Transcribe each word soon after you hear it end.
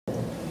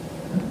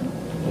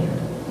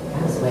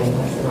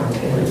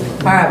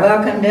All right,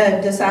 welcome to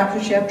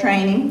Discipleship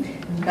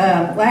Training.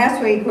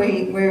 Last week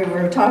we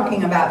were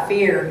talking about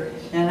fear,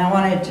 and I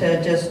wanted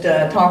to just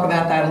talk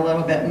about that a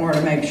little bit more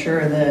to make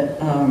sure that,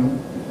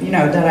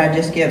 that I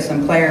just give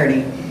some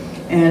clarity.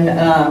 And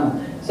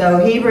so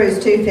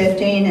Hebrews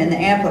 2:15 in the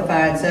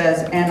Amplified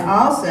says, "And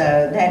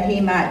also that he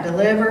might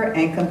deliver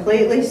and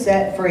completely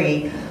set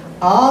free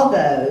all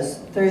those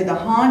through the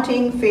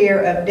haunting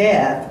fear of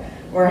death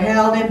were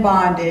held in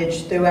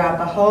bondage throughout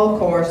the whole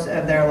course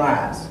of their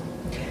lives."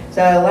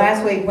 So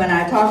last week when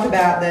I talked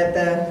about that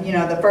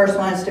the first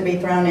ones to be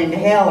thrown into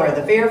hell are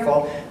the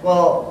fearful,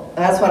 well,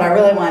 that's what I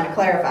really wanted to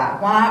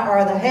clarify. Why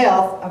are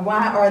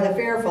the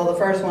fearful the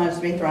first ones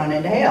to be thrown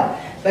into hell?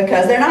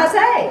 Because they're not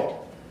saved.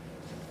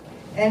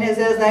 And it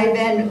says they've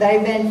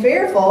been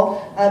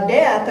fearful of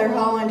death their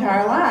whole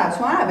entire lives.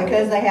 Why?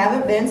 Because they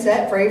haven't been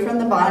set free from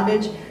the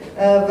bondage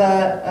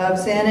of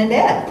sin and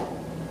death.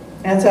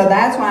 And so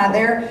that's why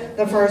they're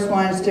the first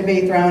ones to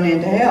be thrown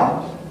into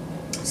hell.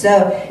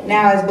 So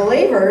now as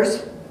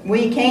believers,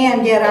 we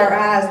can get our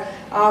eyes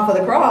off of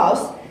the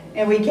cross,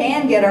 and we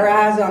can get our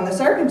eyes on the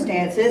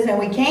circumstances, and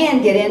we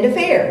can get into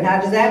fear. Now,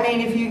 does that mean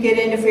if you get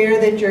into fear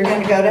that you're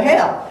going to go to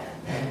hell?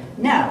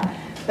 No.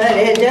 But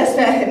it just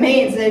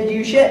means that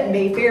you shouldn't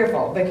be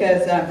fearful,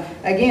 because,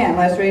 again,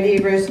 let's read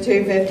Hebrews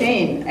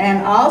 2:15.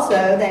 "And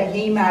also that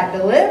he might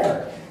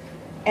deliver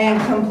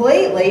and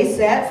completely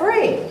set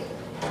free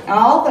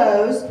all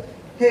those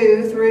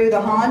who through the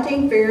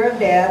haunting fear of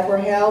death were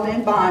held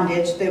in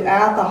bondage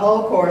throughout the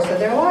whole course of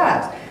their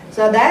lives."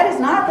 So that is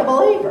not the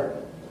believer.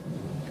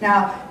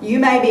 Now, you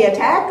may be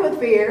attacked with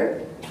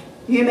fear,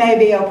 you may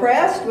be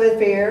oppressed with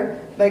fear,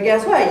 but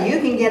guess what? You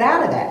can get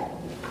out of that,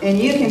 and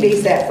you can be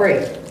set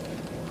free.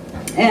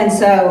 And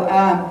so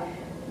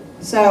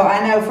I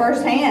know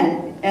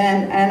firsthand,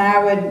 and I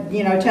would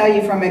tell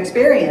you from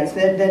experience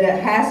that it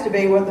has to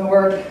be with the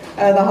work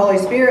of the Holy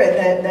Spirit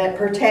that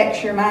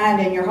protects your mind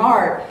and your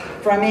heart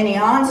from any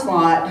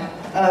onslaught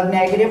of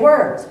negative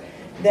words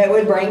that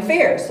would bring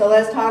fear. So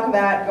let's talk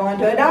about going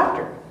to a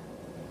doctor.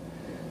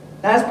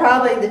 That's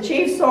probably the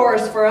chief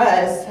source for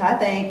us, I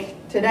think,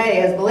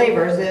 today as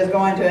believers, is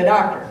going to a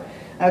doctor.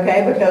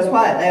 Okay, because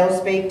what? They'll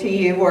speak to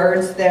you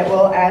words that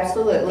will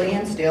absolutely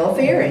instill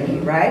fear in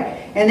you, right?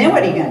 And then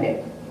what are you going to do?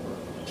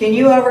 Can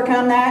you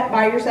overcome that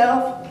by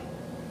yourself?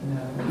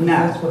 No.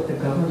 That's what the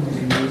government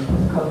used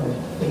for COVID.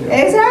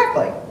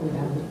 Exactly.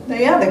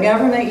 Yeah, the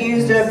government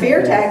used a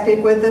fear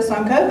tactic with us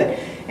on COVID.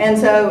 And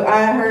so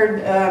I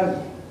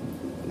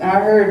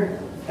heard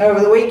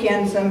over the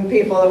weekend some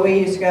people that we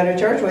used to go to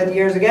church with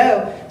years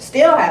ago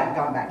still haven't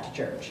gone back to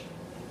church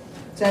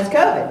since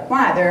COVID.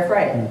 Why? They're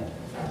afraid.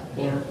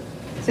 Yeah.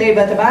 See,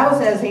 but the Bible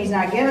says he's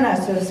not given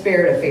us a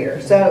spirit of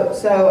fear.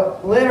 So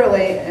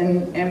literally,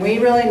 and we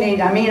really need,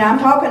 I'm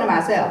talking to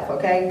myself,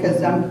 okay,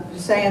 because I'm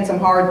saying some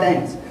hard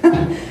things.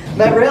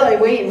 But really,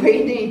 we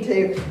need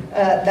to,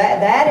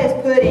 that is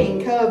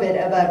putting COVID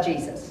above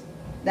Jesus.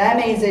 That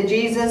means that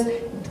Jesus'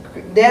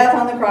 death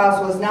on the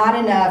cross was not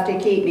enough to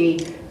keep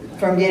me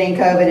from getting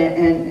COVID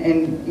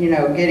and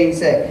getting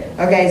sick.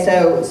 Okay,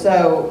 so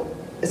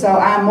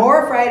I'm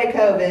more afraid of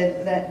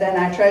COVID than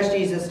I trust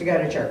Jesus to go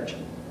to church.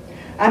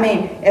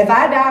 If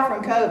I die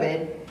from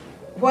COVID,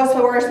 what's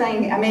the worst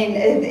thing?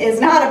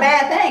 It's not a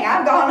bad thing.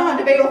 I've gone on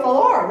to be with the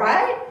Lord,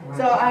 right?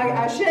 So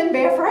I shouldn't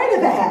be afraid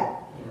of that.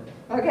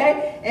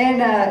 Okay?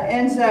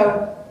 And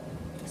so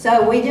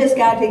we just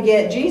got to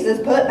get Jesus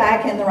put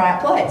back in the right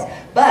place.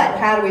 But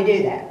how do we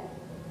do that?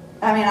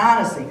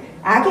 Honestly,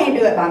 I can't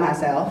do it by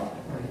myself.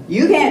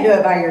 You can't do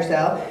it by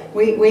yourself.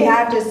 We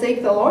have to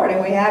seek the Lord, and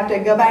we have to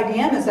go back to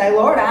Him and say,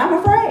 Lord, I'm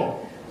afraid.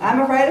 I'm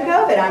afraid of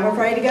COVID. I'm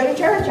afraid to go to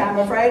church. I'm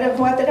afraid of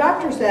what the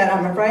doctor said.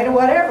 I'm afraid of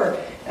whatever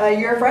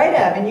you're afraid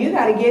of. And you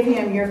got to give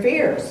Him your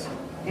fears.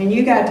 And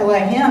you got to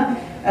let Him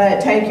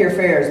take your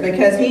fears,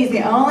 because He's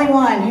the only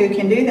one who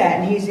can do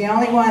that. And He's the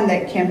only one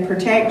that can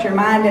protect your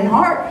mind and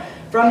heart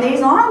from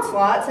these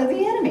onslaughts of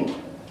the enemy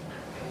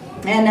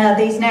and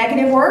these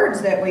negative words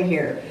that we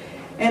hear.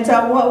 And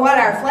so what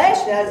our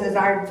flesh does is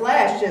our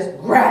flesh just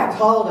grabs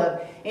hold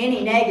of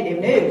any negative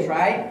news,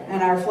 right?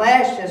 And our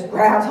flesh just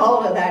grabs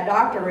hold of that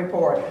doctor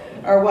report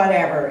or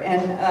whatever,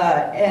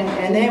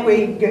 and then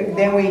we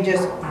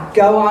just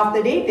go off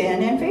the deep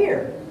end in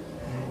fear.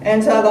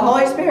 And so the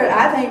Holy Spirit,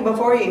 I think, if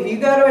you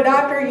go to a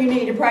doctor, you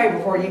need to pray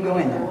before you go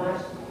in there.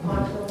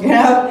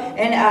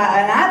 And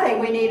I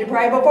think we need to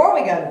pray before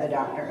we go to the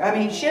doctor.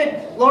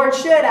 Lord,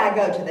 should I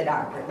go to the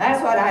doctor?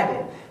 That's what I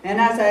do. And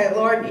I say,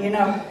 Lord, and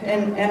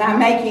I'm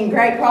making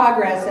great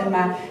progress in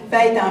my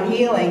faith on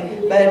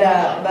healing. But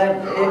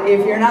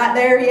if you're not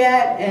there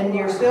yet, and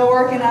you're still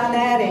working on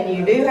that, and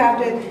you do have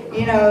to,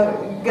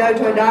 go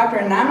to a doctor,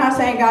 and I'm not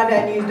saying God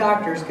doesn't use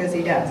doctors, because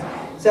He does.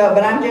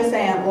 But I'm just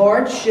saying,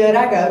 Lord, should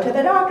I go to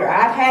the doctor?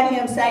 I've had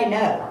Him say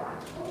no.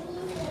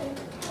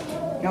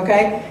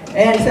 Okay?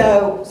 And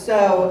so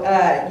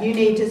you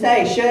need to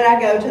say, should I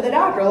go to the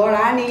doctor? Lord,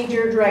 I need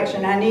your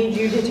direction. I need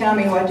you to tell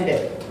me what to do.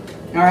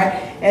 All right?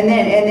 And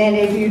then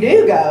if you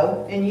do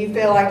go and you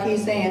feel like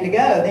He's saying to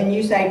go, then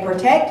you say,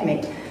 protect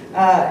me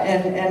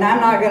and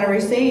I'm not going to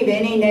receive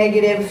any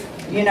negative,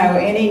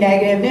 any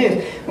negative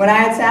news. When I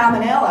had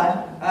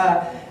salmonella,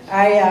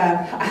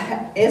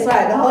 it's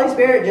like the Holy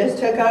Spirit just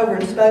took over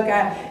and spoke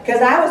out,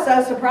 because I was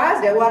so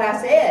surprised at what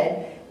I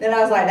said that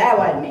I was like, that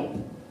wasn't me.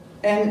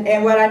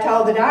 And what I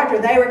told the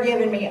doctor, they were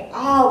giving me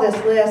all this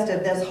list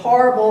of this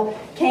horrible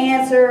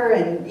cancer,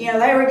 and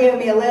they were giving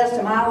me a list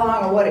a mile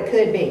long of what it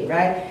could be,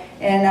 right?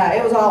 And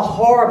it was all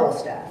horrible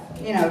stuff,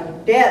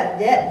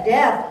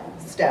 death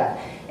stuff.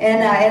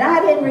 And I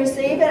didn't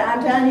receive it.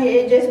 I'm telling you,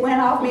 it just went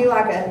off me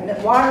like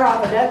water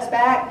off a duck's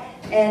back,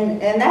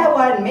 and that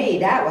wasn't me.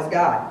 That was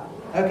God.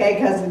 Okay,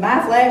 because my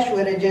flesh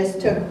would have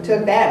just took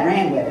that and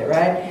ran with it,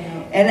 right?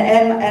 And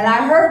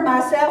I heard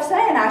myself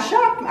saying, I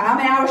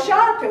was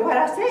shocked at what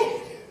I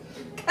said,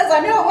 because I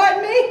knew it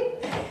wasn't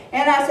me.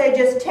 And I said,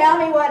 just tell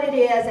me what it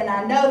is, and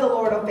I know the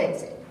Lord will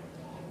fix it.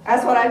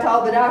 That's what I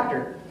told the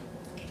doctor.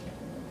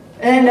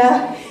 And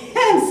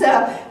so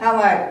I'm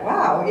like,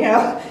 wow,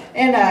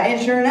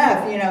 and sure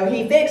enough,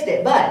 he fixed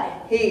it, but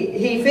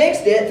he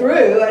fixed it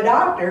through a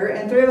doctor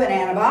and through an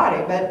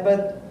antibiotic,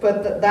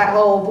 but that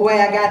whole, the way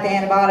I got the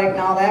antibiotic and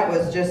all that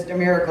was just a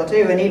miracle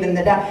too. And even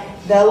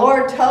the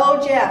Lord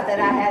told Jeff that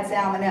I had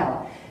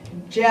salmonella.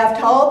 Jeff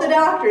told the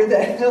doctor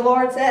that the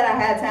Lord said I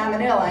had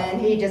salmonella,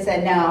 and he just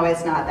said, no,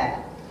 it's not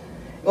that.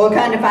 Well,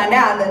 come to find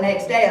out, the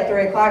next day at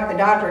 3 o'clock, the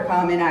doctor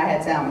called me and I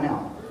had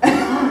salmonella.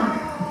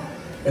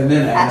 And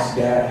then asked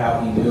Dad how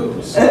he knew it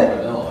was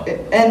salmonella.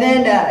 And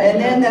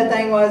then the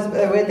thing was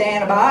with the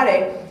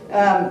antibiotic.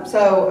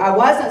 So I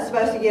wasn't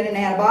supposed to get an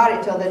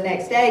antibiotic till the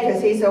next day,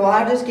 because he said, well,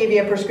 I'll just give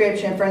you a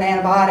prescription for an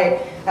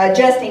antibiotic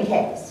just in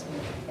case.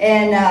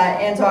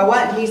 And so I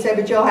went. He said,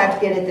 but you'll have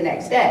to get it the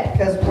next day,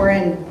 because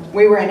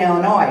we were in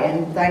Illinois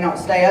and they don't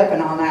stay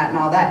open on that and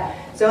all that.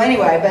 So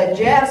anyway, but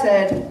Jeff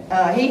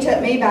said he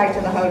took me back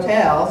to the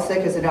hotel, sick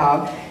as a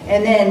dog,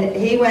 and then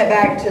he went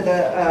back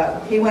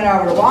to he went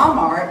over to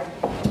Walmart,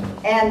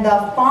 and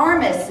the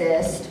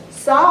pharmacist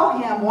saw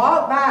him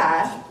walk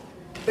by,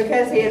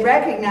 because he had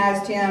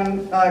recognized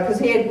him, because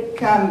he had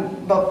come,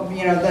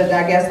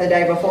 I guess the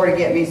day before to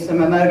get me some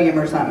Imodium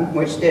or something,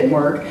 which didn't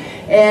work,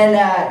 and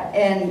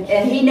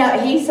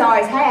he saw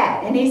his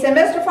hat, and he said,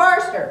 Mr.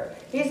 Forrester,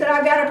 he said,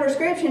 I've got a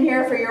prescription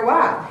here for your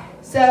wife.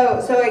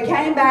 So he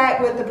came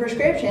back with the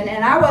prescription,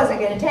 and I wasn't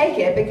going to take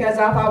it, because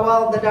I thought,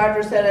 well, the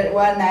doctor said it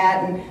wasn't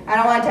that, and I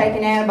don't want to take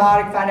an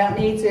antibiotic if I don't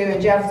need to.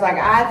 And Jeff was like,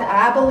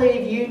 I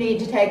believe you need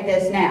to take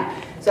this now.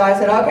 So I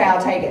said, okay,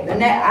 I'll take it.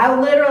 I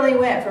literally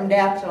went from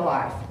death to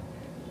life.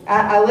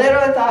 I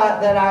literally thought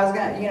that I was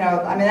going to,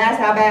 that's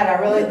how bad I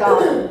really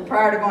thought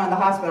prior to going to the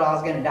hospital I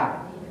was going to die.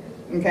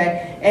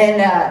 Okay?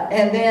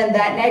 And then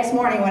that next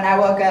morning when I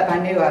woke up, I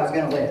knew I was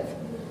going to live.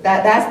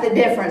 That's the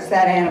difference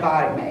that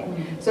antibiotic made.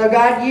 So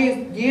God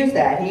used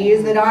that. He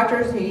used the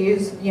doctors. He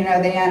used, the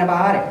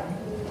antibiotic.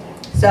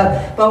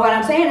 So, but what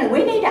I'm saying is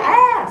we need to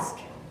ask.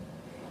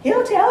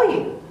 He'll tell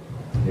you.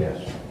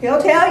 Yes.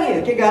 He'll tell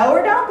you to go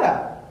or don't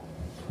go.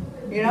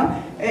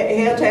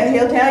 He'll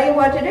tell you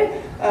what to do.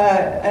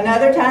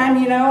 Another time,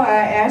 I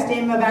asked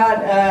him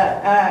about,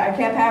 I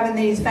kept having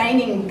these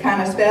fainting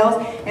kind of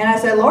spells, and I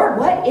said, Lord,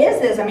 what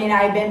is this? I mean,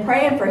 I had been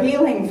praying for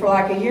healing for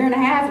like 1.5 years,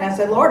 and I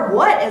said, Lord,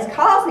 what is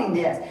causing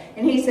this?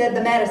 And he said,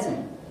 the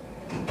medicine.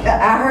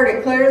 I heard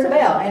it clear as a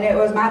bell, and it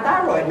was my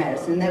thyroid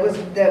medicine that was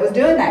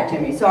doing that to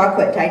me, so I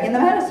quit taking the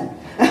medicine.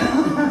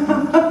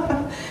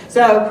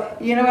 So,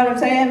 you know what I'm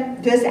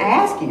saying? Just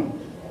ask him.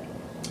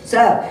 So,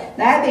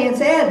 that being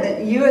said,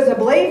 that you as a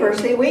believer,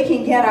 see, we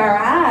can get our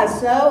eyes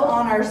so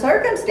on our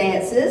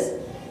circumstances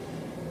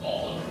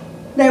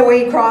that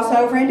we cross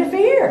over into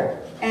fear.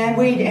 And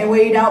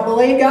we don't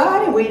believe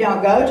God, and we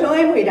don't go to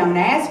Him, we don't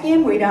ask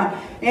Him, we don't,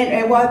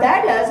 and what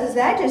that does is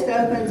that just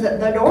opens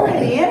the door to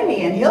the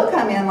enemy, and he'll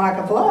come in like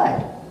a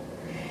flood.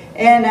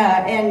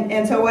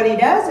 And so what he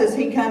does is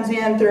he comes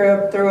in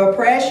through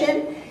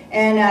oppression,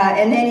 and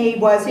then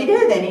what's he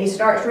do? Then he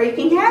starts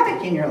wreaking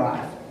havoc in your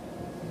life.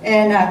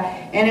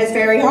 And it's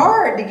very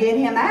hard to get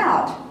him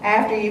out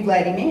after you've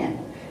let him in.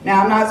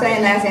 Now, I'm not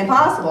saying that's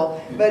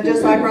impossible, but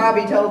just like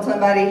Robbie told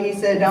somebody, he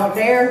said, don't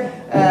dare.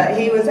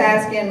 He was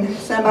asking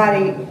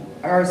somebody,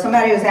 or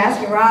somebody was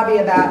asking Robbie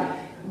about,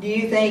 do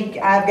you think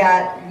I've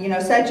got,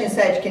 such and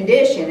such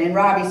condition? And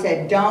Robbie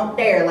said, don't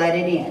dare let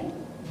it in.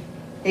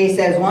 He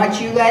says,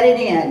 once you let it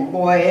in,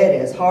 boy, it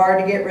is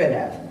hard to get rid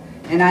of.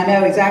 And I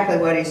know exactly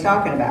what he's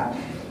talking about.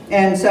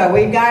 And so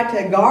we've got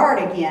to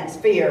guard against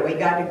fear. We've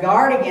got to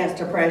guard against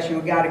depression.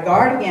 We've got to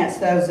guard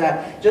against those,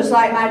 just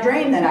like my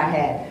dream that I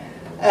had.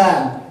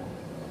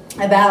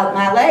 About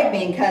my leg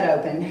being cut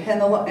open,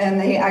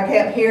 and I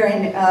kept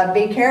hearing,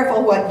 be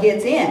careful what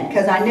gets in,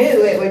 because I knew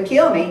it would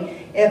kill me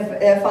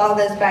if all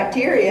this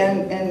bacteria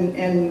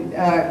and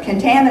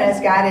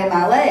contaminants got in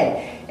my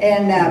leg.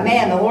 And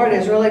man, the Lord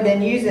has really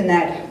been using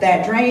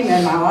that dream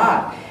in my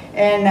life,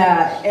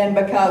 and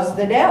because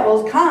the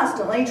devil's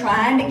constantly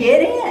trying to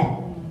get in,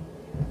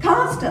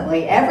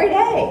 constantly, every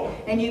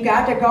day, and you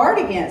got to guard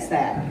against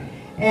that.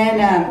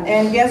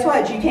 And guess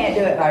what? You can't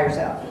do it by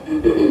yourself.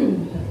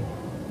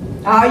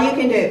 All you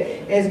can do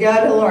is go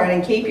to the Lord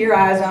and keep your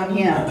eyes on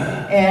Him,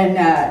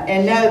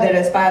 and know that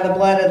it's by the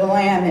blood of the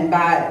Lamb and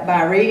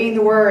by reading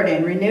the Word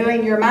and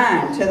renewing your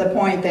mind to the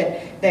point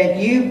that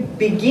you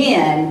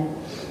begin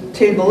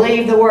to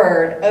believe the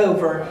Word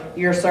over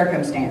your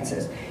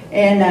circumstances.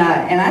 And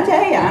I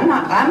tell you,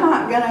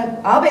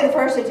 I'll be the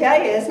first to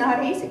tell you it's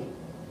not easy.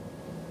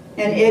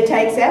 And it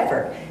takes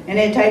effort, and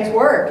it takes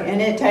work,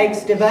 and it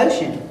takes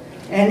devotion.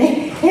 And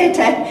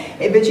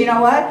but you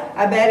know what?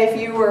 I bet if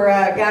you were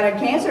got a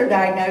cancer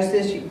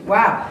diagnosis,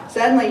 wow,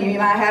 suddenly you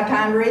might have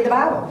time to read the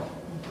Bible.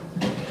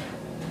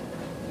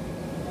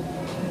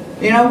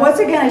 You know, what's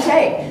it going to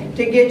take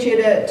to get you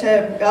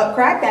to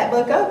crack that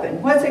book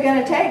open? What's it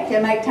going to take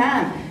to make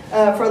time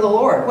for the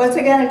Lord? What's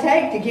it going to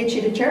take to get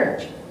you to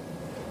church?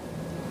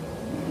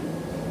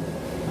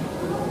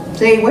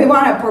 See, we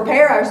want to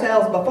prepare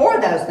ourselves before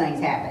those things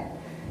happen.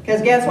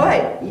 Because guess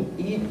what?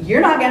 You're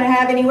not going to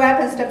have any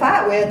weapons to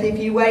fight with if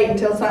you wait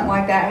until something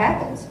like that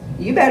happens.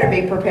 You better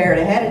be prepared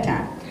ahead of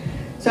time.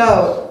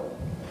 So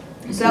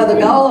the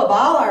goal of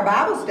all our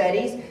Bible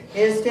studies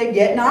is to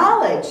get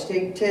knowledge,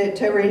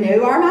 to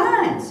renew our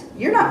minds.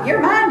 Your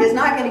mind is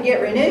not going to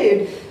get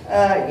renewed,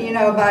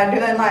 by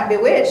doing like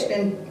Bewitched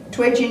and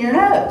twitching your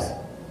nose.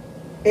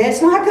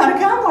 It's not going to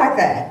come like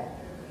that.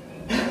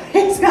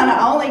 It's going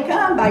to only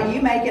come by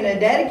you making a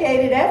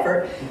dedicated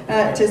effort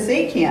to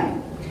seek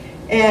Him.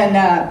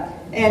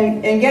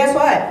 And guess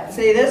what?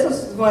 See, this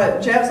is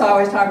what Jeff's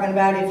always talking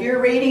about. If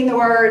you're reading the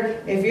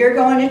Word, if you're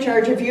going to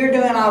church, if you're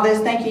doing all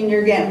this thinking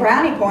you're getting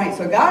brownie points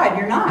with God,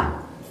 you're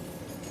not.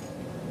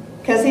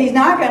 Because He's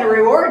not going to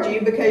reward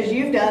you because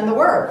you've done the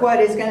work. What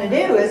it's going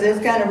to do is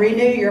it's going to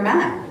renew your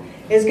mind.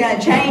 It's going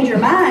to change your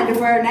mind to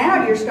where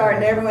now you're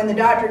starting to, when the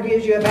doctor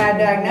gives you a bad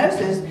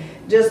diagnosis,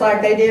 just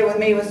like they did with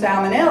me with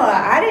salmonella,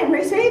 I didn't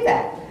receive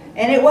that.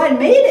 And it wasn't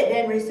me that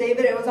didn't receive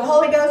it, it was the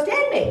Holy Ghost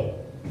in me.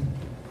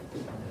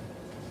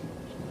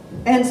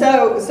 And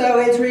so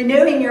it's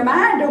renewing your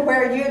mind to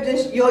where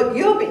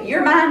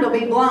your mind will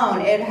be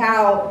blown at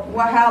how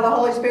the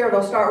Holy Spirit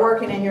will start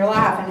working in your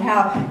life, and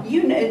how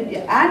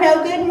I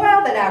know good and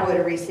well that I would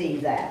have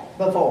received that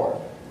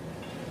before.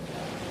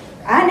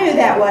 I knew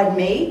that wasn't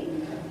me,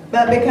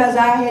 but because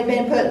I had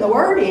been putting the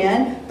Word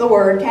in, the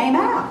Word came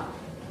out.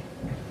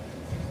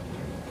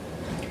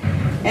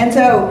 And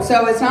so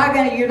it's not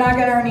going to, you're not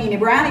going to earn any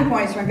brownie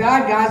points from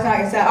God. God's not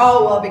going to say,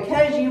 oh, well,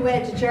 because you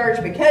went to church,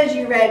 because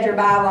you read your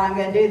Bible, I'm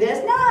going to do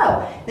this.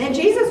 No, then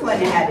Jesus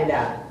wouldn't have had to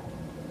die.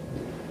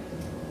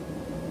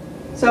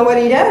 So what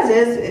He does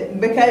is,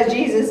 because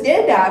Jesus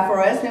did die for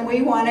us, then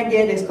we want to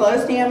get as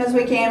close to Him as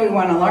we can. We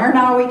want to learn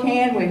all we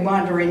can. We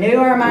want to renew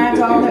our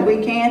minds all that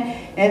we can.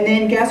 And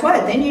then guess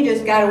what? Then you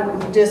just got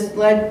to just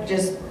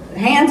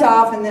hands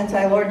off, and then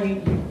say, Lord,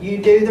 you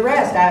do the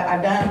rest.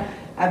 I've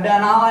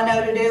done all I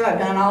know to do. I've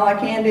done all I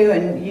can do,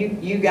 and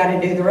you got to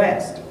do the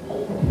rest.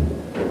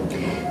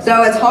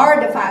 So it's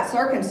hard to fight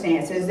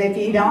circumstances if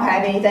you don't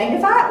have anything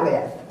to fight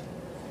with.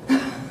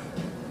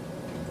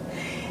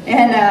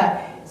 And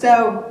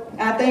so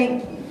I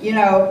think,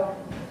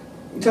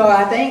 so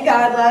I think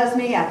God loves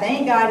me. I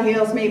think God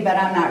heals me, but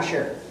I'm not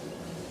sure.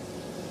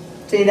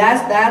 See,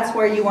 that's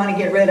where you want to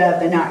get rid of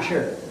the not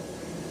sure.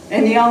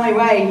 And the only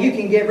way you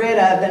can get rid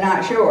of the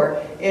not sure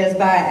is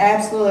by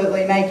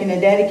absolutely making a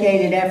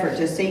dedicated effort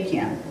to seek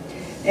Him.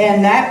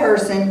 And that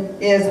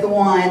person is the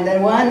one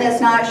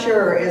that's not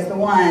sure is the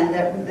one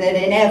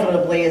that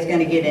inevitably is going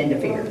to get into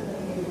fear.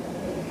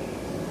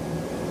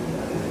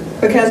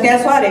 Because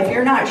guess what? If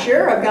you're not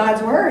sure of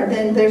God's Word,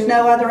 then there's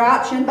no other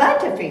option but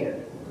to fear.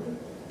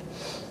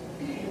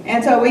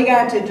 And so we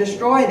got to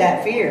destroy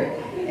that fear.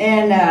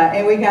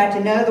 And we got to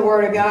know the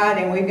Word of God,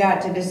 and we've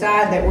got to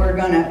decide that we're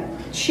going to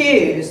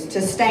choose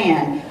to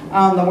stand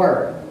on the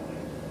Word.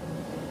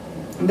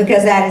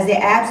 Because that is the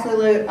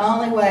absolute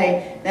only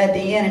way that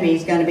the enemy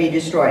is going to be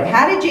destroyed.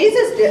 How did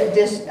Jesus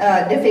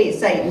defeat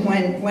Satan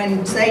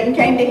when Satan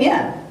came to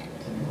Him?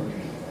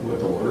 With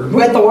the Word.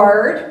 With the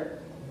Word.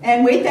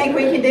 And we think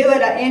we can do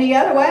it any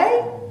other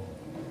way?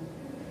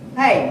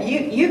 Hey,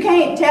 you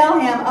can't tell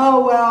him,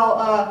 oh,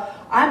 well,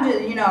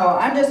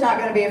 I'm just not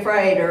going to be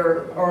afraid,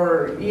 or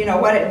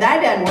what?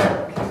 That doesn't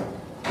work.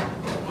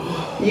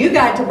 You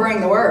got to bring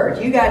the Word.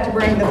 You got to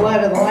bring the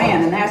blood of the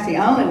Lamb, and that's the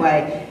only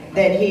way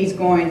that he's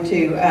going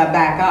to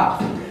back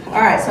off. All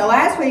right, so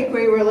last week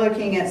we were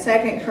looking at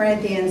 2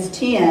 Corinthians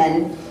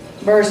 10,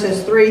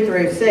 verses 3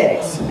 through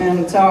 6.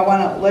 And so I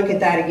want to look at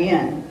that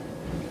again.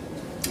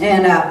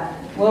 And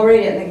we'll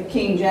read it in the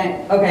King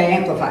James. Okay,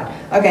 Amplified.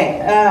 Okay,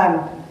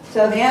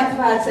 so the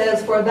Amplified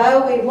says, for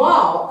though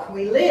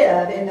we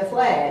live in the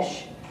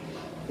flesh,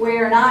 we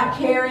are not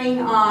carrying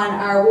on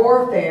our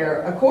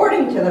warfare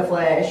according to the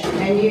flesh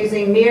and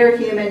using mere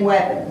human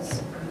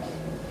weapons.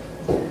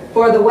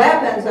 For the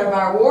weapons of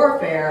our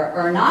warfare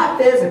are not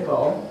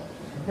physical,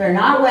 they're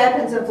not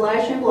weapons of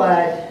flesh and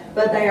blood,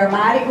 but they are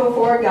mighty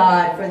before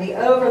God for the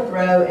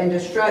overthrow and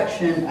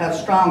destruction of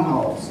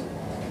strongholds.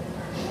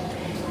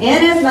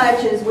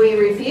 Inasmuch as we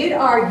refute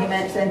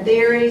arguments and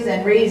theories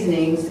and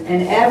reasonings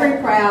and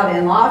every proud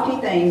and lofty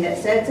thing that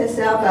sets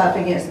itself up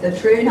against the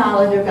true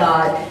knowledge of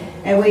God,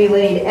 and we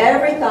lead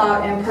every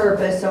thought and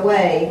purpose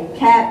away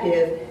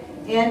captive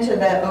into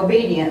the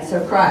obedience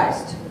of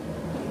Christ,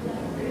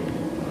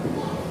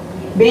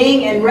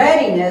 being in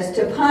readiness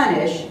to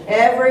punish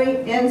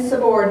every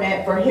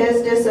insubordinate for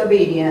his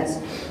disobedience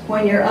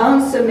when your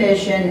own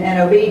submission and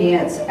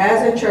obedience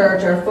as a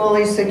church are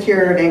fully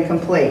secured and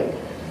complete.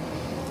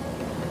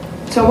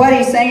 So what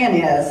he's saying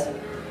is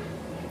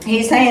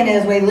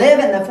we live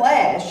in the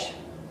flesh,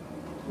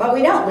 but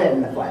we don't live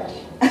in the flesh.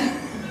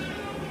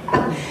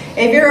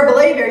 If you're a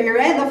believer, you're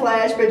in the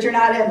flesh, but you're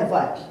not in the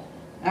flesh.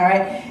 All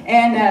right?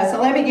 And so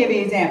let me give you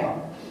an example.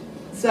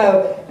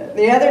 So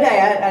the other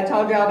day, I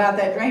told you all about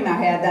that dream I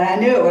had that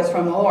I knew it was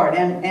from the Lord.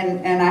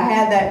 And I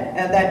had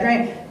that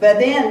dream. But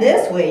then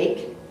this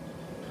week,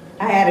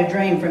 I had a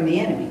dream from the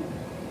enemy.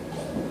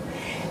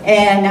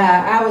 And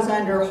I was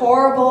under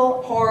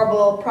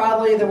horrible,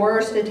 probably the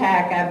worst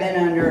attack I've been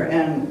under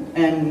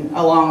in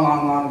a long,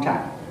 long, long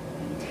time.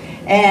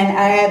 And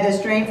I had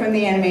this dream from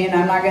the enemy, and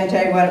I'm not going to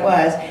tell you what it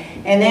was.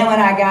 And then when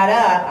I got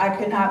up, I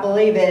could not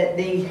believe it.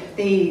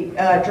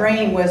 The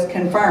dream was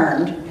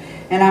confirmed.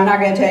 And I'm not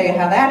going to tell you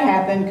how that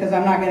happened because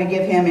I'm not going to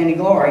give him any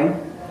glory.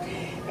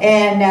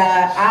 And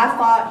I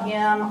fought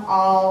him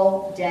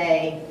all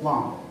day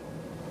long.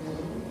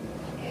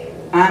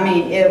 I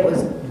mean, it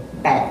was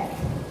bad.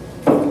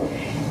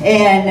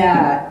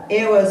 And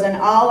it was an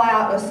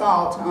all-out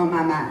assault on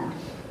my mind.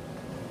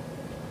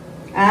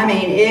 I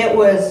mean, it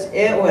was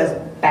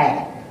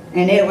bad.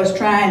 And it was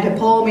trying to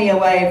pull me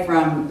away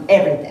from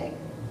everything.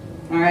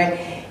 All right?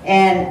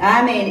 And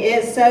I mean,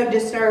 it so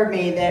disturbed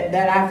me that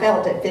I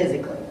felt it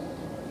physically.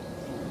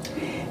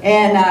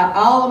 And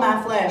all of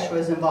my flesh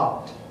was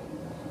involved.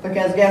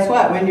 Because guess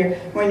what?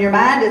 When your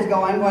mind is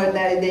going,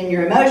 then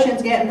your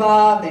emotions get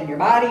involved, then your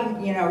body,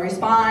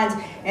 responds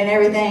and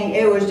everything.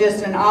 It was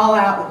just an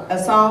all-out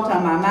assault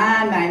on my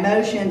mind, my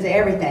emotions,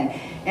 everything.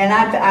 And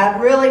I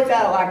really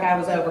felt like I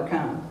was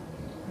overcome.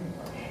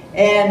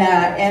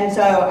 And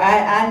so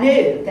I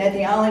knew that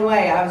the only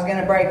way I was going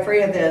to break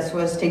free of this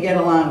was to get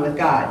alone with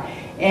God.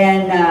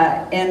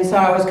 And so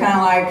I was kind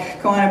of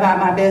like going about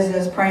my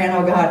business, praying,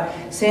 oh God,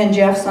 send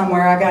Jeff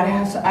somewhere.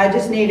 I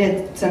just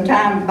needed some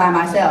time by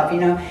myself,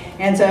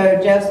 And so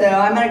Jeff said, oh,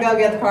 I'm going to go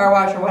get the car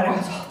wash or whatever. I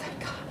was, oh, thank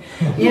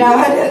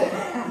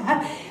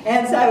God.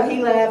 And so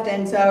he left,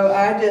 and so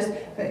I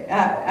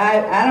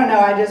don't know,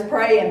 I just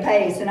pray and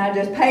pace, and I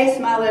just paced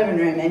my living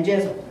room and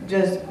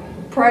just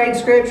prayed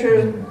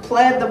scriptures,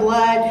 pled the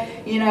blood,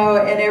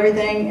 and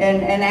everything,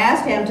 and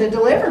asked him to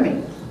deliver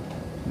me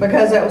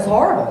because it was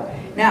horrible.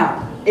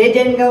 Now, it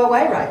didn't go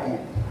away right then.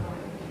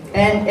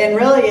 And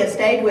really it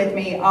stayed with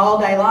me all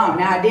day long.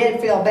 Now, I did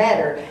feel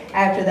better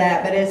after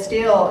that, but it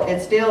still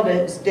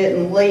just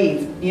didn't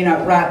leave,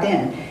 right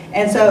then.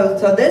 And so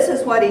this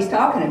is what he's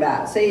talking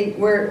about. See,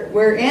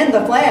 we're in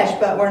the flesh,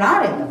 but we're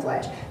not in the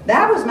flesh.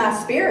 That was my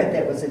spirit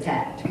that was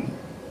attacked.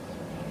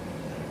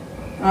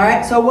 All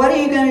right, so what are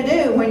you going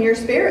to do when your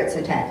spirit's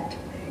attacked?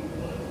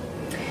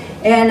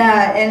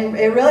 And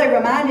it really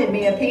reminded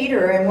me of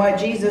Peter and what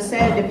Jesus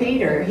said to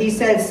Peter. He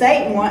said,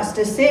 Satan wants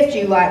to sift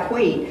you like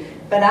wheat,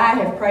 but I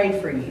have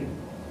prayed for you.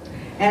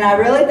 And I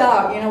really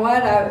thought, you know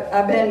what,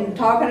 I've been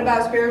talking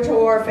about spiritual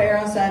warfare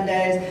on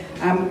Sundays.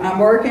 I'm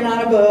working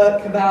on a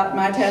book about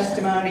my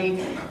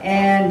testimony.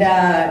 And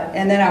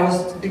then I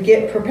was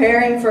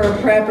preparing for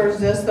preppers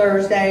this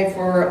Thursday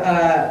for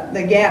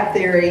the gap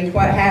theory,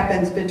 what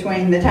happens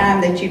between the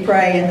time that you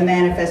pray and the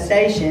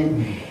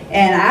manifestation.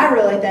 And I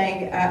really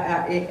think,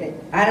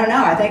 I don't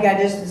know, I think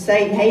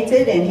Satan hates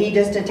it, and he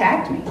just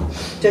attacked me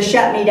to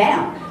shut me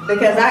down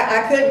because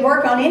I couldn't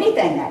work on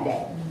anything that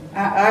day.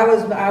 I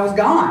was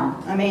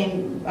gone. I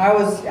mean, I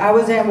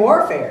was in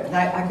warfare.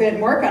 I couldn't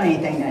work on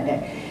anything that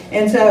day.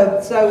 And so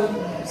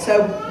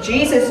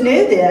Jesus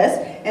knew this,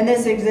 and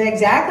this is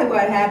exactly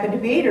what happened to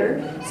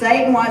Peter.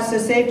 Satan wants to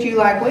sift you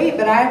like wheat,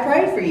 but I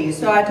prayed for you.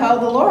 So I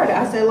told the Lord,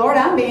 I said, Lord,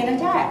 I'm being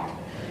attacked.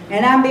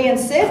 And I'm being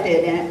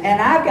sifted,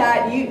 and I've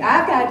got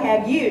to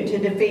have you to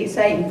defeat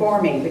Satan for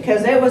me,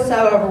 because it was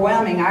so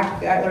overwhelming.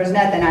 There was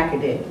nothing I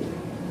could do.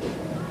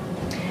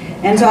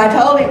 And so I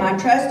told him, I'm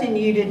trusting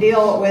you to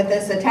deal with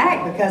this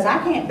attack because I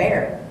can't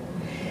bear it.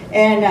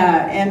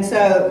 And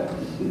so,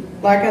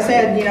 like I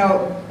said,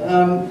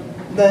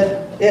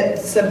 it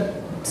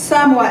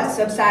somewhat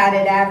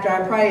subsided after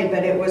I prayed,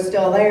 but it was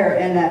still there.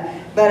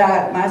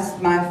 But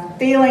my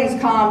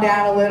feelings calmed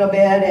down a little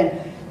bit,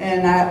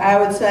 and I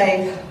would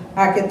say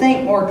I could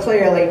think more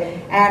clearly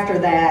after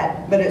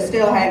that, but it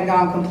still hadn't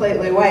gone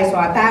completely away, so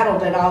I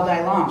battled it all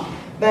day long.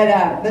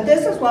 But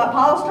this is what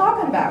Paul's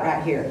talking about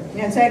right here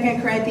in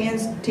 2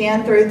 Corinthians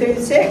 10 through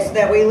 6,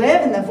 that we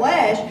live in the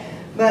flesh,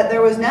 but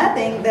there was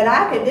nothing that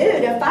I could do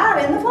to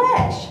fight in the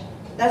flesh.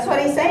 That's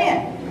what he's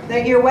saying,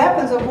 that your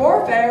weapons of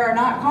warfare are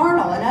not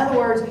carnal. In other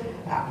words,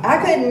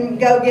 I couldn't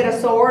go get a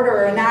sword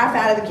or a knife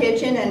out of the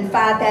kitchen and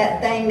fight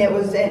that thing that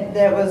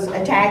was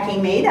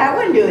attacking me. That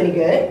wouldn't do any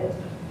good.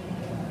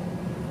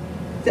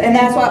 And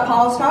that's what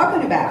Paul's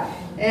talking about.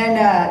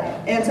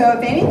 And so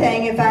if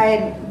anything, if I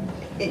had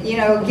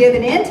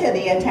given in to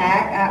the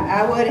attack,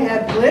 I would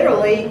have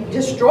literally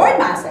destroyed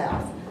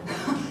myself.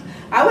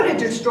 I would have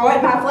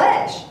destroyed my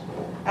flesh.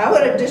 I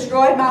would have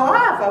destroyed my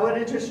life. I would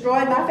have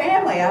destroyed my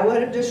family. I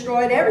would have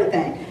destroyed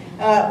everything.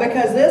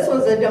 Because this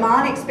was a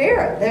demonic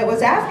spirit that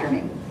was after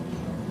me.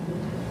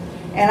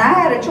 And I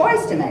had a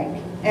choice to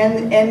make.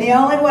 And the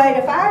only way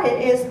to fight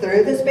it is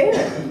through the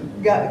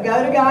Spirit.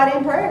 Go to God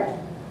in prayer.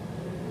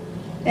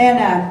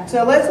 And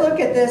so let's look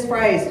at this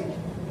phrase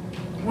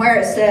where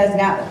it says,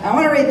 now I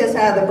want to read this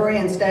out of the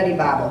Berean Study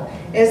Bible.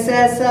 It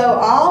says, so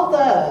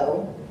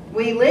although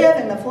we live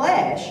in the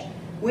flesh,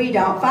 we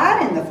don't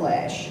fight in the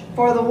flesh,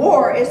 for the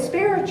war is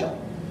spiritual.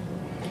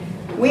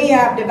 We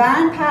have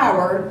divine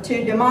power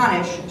to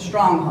demolish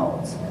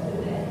strongholds.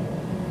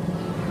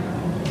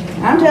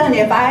 I'm telling you,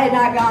 if I had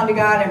not gone to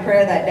God in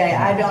prayer that day,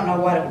 I don't know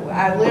what,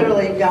 I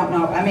literally don't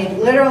know. I mean,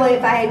 literally,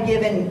 if I had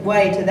given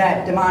way to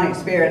that demonic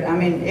spirit, I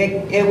mean,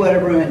 it would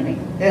have ruined me.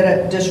 It would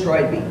have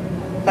destroyed me.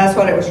 That's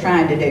what it was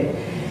trying to do.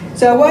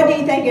 So what do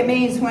you think it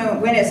means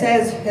when it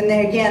says, and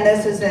then again,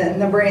 this is in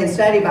the Berean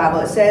Study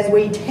Bible, it says,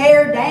 we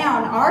tear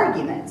down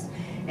arguments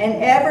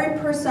and every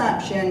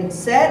presumption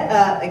set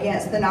up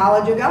against the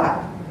knowledge of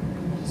God.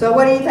 So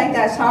what do you think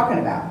that's talking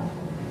about?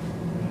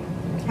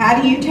 How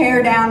do you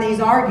tear down these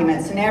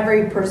arguments and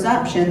every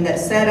presumption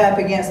that's set up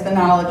against the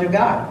knowledge of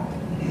God?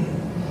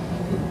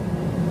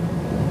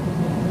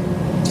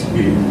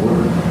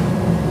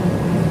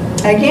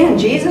 Again,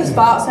 Jesus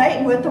fought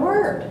Satan with the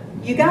word.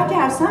 You got to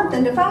have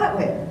something to fight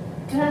with.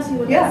 Can I ask you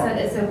what that said?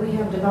 It said we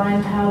have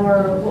divine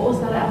power. What was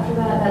that after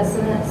that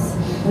sentence?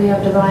 We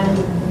have divine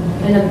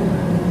in a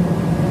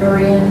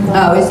Berean.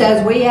 Oh, it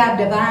says we have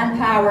divine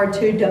power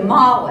to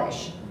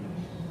demolish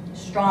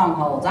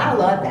strongholds. I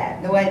love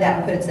that, the way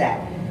that puts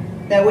that.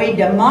 That we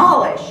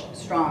demolish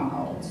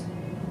strongholds.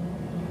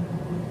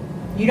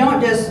 You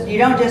don't just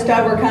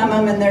overcome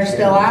them and they're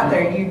still out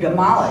there. You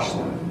demolish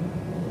them.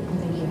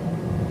 Thank you.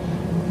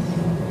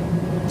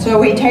 So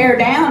we tear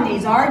down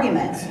these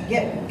arguments.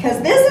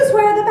 Because this is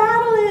where the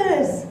battle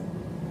is.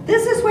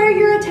 This is where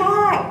you're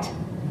attacked.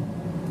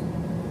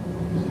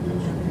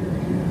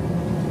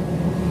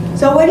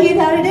 So what do you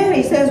got to do?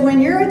 He says,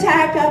 when you're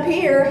attacked up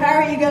here, how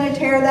are you going to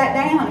tear that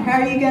down? How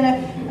are you going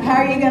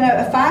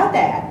to fight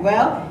that?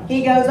 Well,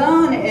 he goes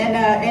on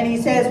and he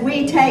says,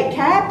 we take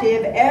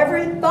captive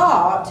every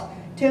thought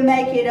to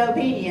make it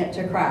obedient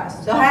to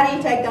Christ. So how do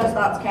you take those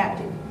thoughts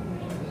captive?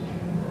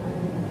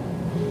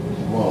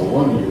 Well,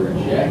 one, you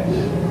reject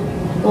it.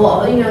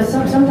 Well, you know,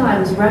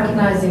 sometimes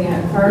recognizing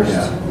it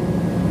first.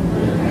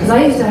 Because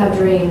I used to have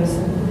dreams.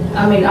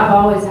 I mean, I've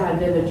always had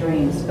vivid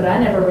dreams, but I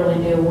never really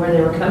knew where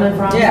they were coming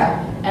from.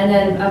 Yeah. And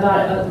then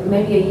about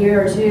maybe a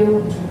year or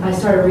two, I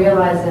started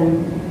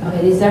realizing,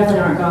 okay, these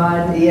definitely aren't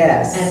God.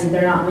 Yes. And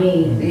they're not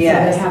me.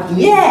 Yes. So they have to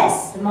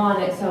be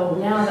demonic. So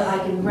now that I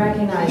can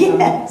recognize them.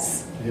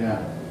 Yes.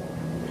 Yeah.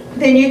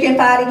 Then you can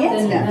fight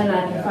against them. Then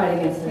I can fight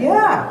against them.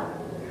 Yeah.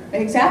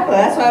 Exactly.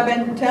 That's what I've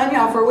been telling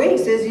y'all for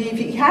weeks is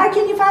how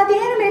can you fight the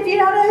enemy if you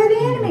don't know who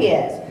the enemy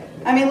is?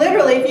 I mean,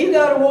 literally, if you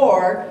go to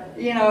war,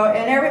 you know,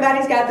 and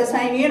everybody's got the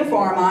same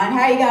uniform on,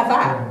 how are you going to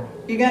fight?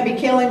 You're going to be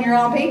killing your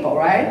own people,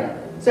 right?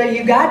 So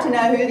you got to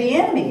know who the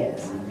enemy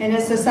is. And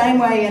it's the same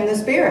way in the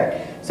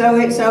spirit.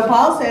 So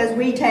Paul says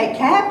we take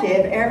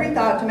captive every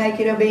thought to make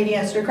it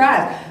obedience to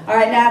Christ. All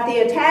right, now if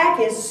the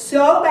attack is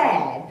so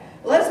bad,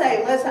 let's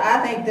say I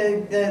think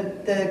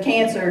the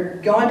cancer,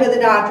 going to the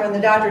doctor and the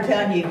doctor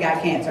telling you you've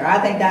got cancer. I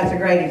think that's a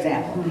great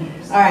example.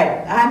 All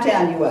right, I'm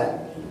telling you what.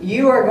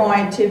 You are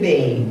going to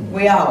be,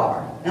 we all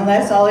are,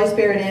 unless the Holy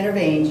Spirit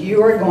intervenes,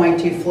 you are going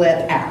to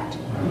flip out.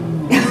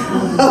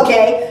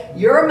 Okay?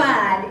 Your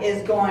mind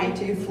is going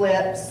to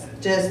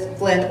just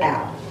flip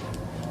out.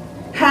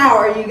 How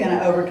are you going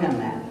to overcome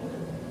that?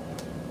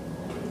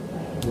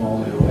 The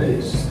only way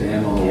is to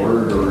stand on the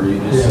word, or you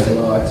just say,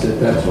 well, that's it,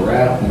 that's a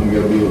wrap, and we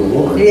go be with the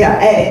Lord.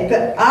 Yeah,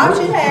 but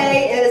option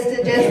A is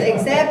to just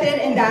accept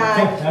it and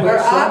die, or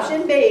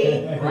option B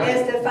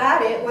is to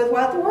fight it with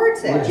what the word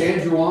says. Which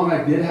Andrew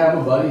Womack did have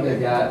a buddy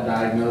that got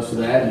diagnosed with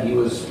that, and he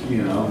was,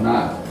 you know,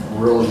 not a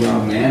real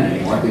young man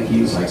anymore. I think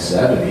he was like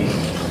 70.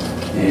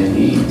 And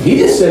he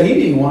just said he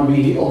didn't want to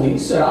be healed. He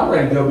said, I'm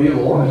ready to go be with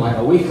the Lord. And like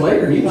a week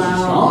later, he was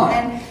just gone.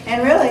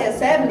 And really at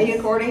 70,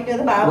 according to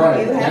the Bible,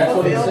 Right, you have that's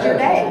what he fulfilled said. your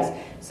days.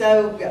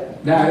 So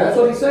now that's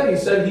what he said. He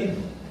said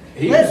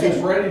he was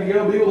just ready to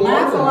go be with the Lord.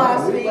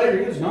 And a week later,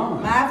 he was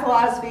gone. My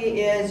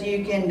philosophy is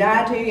you can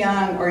die too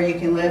young or you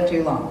can live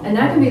too long. And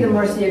that can be the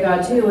mercy of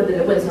God too, that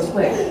it went so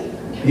quick.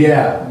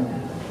 Yeah.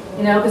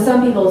 You know, because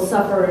some people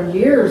suffer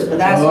years. But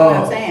that's what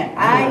I'm saying.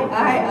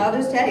 I'll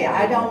just tell you,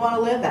 I don't want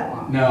to live that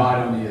long. No, I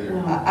don't either.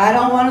 I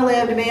don't want to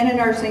live to be in a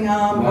nursing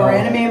home or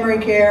in a memory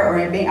care or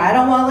I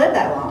don't want to live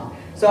that long.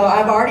 So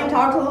I've already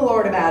talked to the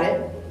Lord about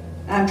it.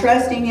 I'm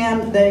trusting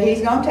Him that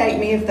He's going to take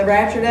me if the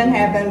rapture doesn't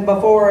happen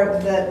before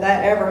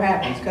that ever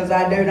happens, because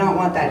I do not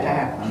want that to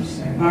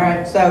happen. All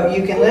right, so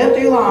you can live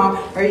too long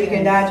or you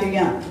can die too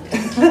young.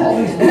 All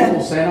these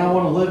people saying I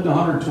want to live to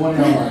 120.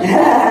 I'm like,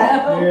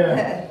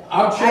 Yeah.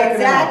 I'm checking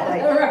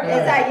Exactly. out.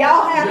 It's like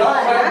y'all have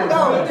fun. I'm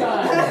going.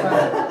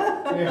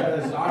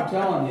 Because I'm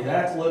telling you,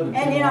 that's living.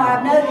 And you know,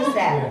 I've noticed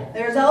that.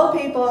 There's old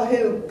people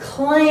who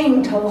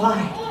cling to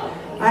life.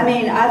 I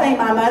mean, I think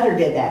my mother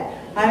did that.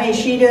 I mean,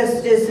 she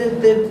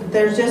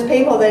there's just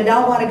people that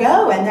don't want to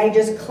go and they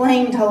just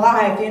cling to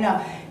life, you know,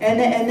 and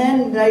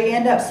then they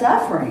end up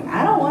suffering.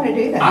 I don't want to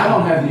do that. I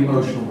don't have the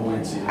emotional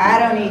buoyancy. I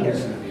don't either.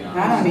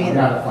 I don't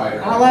either.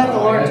 I love the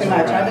Lord too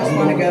much. I just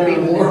want to go be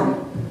more.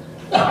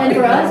 And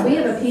for us, we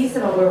have a piece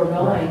of where we're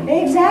going.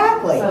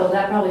 Exactly. So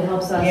that probably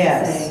helps us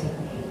to say.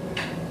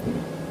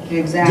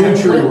 Exactly.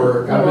 Do tree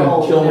work. I've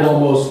been killed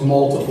almost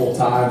multiple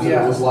times. And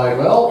it was like,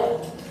 well,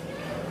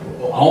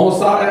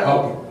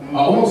 I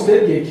almost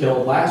did get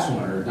killed last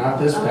winter. Not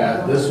this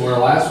winter,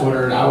 last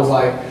winter. And I was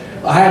like,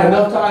 I had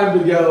enough time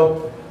to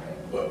go,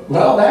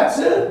 well, that's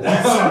it.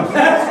 That's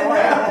a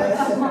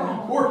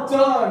wrap. We're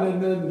done.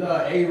 And then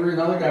Avery,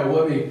 another guy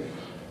with me,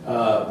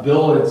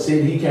 Bill had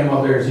seen, he came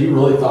up there because he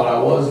really thought I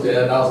was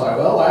dead. And I was like,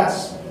 well,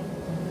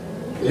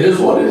 it is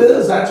what it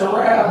is. That's a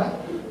wrap.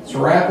 Let's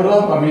wrap it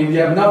up. I mean, you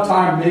have enough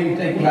time to maybe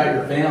think about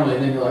your family,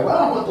 and then you're like, well,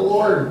 I'm with the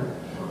Lord.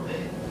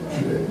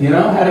 You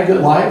know, had a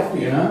good life,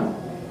 you know.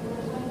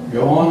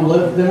 Go on and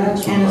live the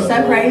next one. And it's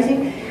so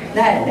crazy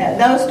that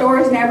those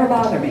stories never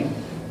bother me.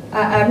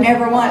 I've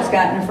never once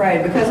gotten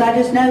afraid because I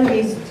just know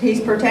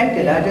he's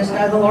protected. I just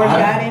know the Lord's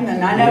got him,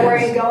 and I know where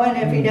he's going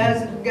if he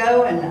does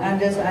go, and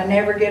I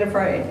never get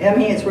afraid. I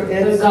mean, it's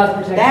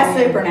that's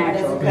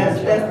supernatural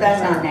because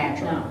that's not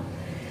natural. No.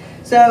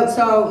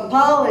 So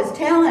Paul is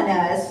telling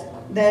us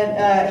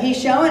that he's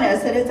showing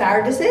us that it's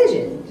our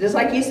decision. Just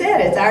like you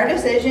said, it's our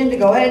decision to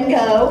go ahead and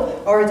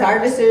go, or it's our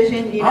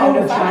decision, you know, I want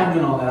to to fight. chime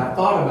in on that. I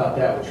thought about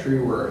that with tree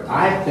work.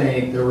 I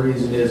think the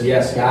reason is,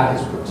 yes, God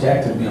has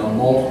protected me on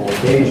multiple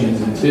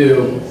occasions, and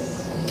two,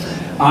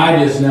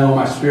 I just know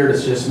my spirit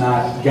is just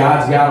not,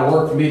 God's got a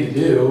work for me to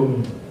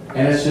do,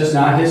 and it's just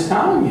not His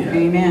time yet.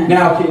 Amen.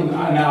 Now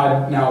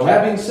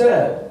that being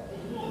said,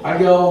 I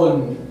go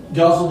and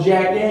guzzle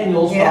Jack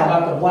Daniels, Yeah.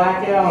 I'm about to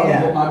black out, Yeah.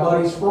 and get my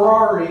buddy's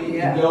Ferrari,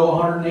 Yeah. and go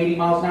 180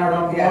 miles an hour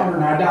down the corner,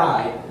 and I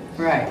die.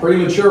 Right.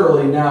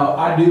 Prematurely. Now,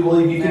 I do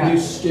believe you can Yeah. do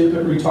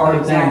stupid,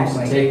 retarded things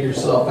Exactly. and take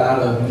yourself out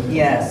of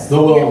Yes.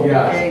 the will of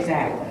God.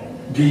 Exactly.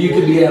 You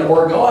could be at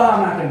work, go, oh,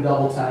 I'm not going to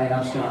double tie,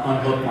 I'm just going to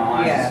unhook my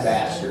lines Yes.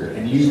 faster.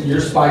 And your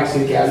spikes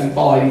stick out, you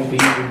fall 80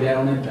 feet, you're dead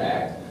on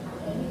impact.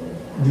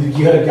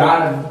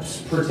 God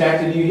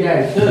protected you,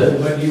 yeah, He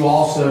could, but you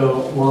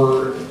also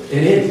were an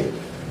idiot,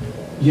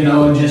 you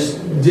know, and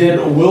just did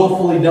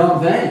willfully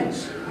dumb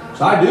things.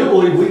 So I do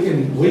believe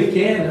we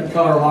can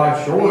cut our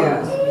life short.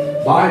 Yes.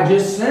 By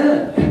just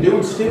sin and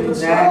doing stupid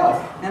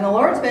stuff. And the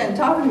Lord's been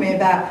talking to me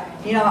about,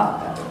 you know,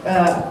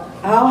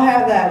 I'll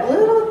have that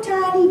little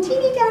teeny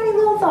tiny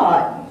little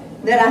thought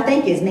that I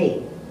think is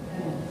me.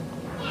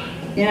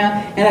 You know,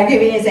 and I'll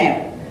give you an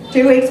example.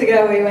 2 weeks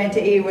ago, we went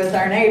to eat with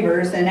our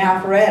neighbors in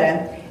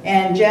Alpharetta,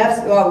 and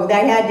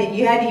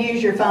you had to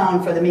use your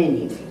phone for the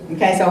menu.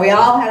 Okay, so we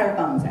all had our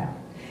phones out.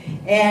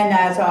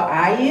 And so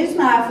I used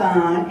my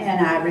phone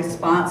and I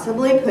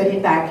responsibly put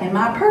it back in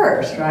my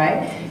purse,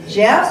 right?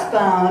 Jeff's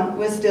phone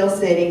was still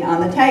sitting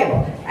on the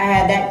table. I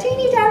had that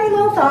teeny tiny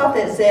little thought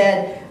that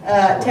said,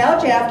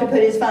 tell Jeff to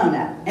put his phone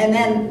up. And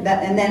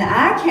then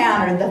I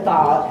countered the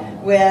thought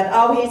with,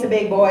 oh, he's a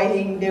big boy,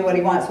 he can do what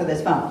he wants with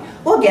his phone.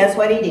 Well, guess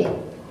what he did?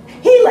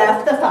 He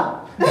left the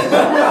phone.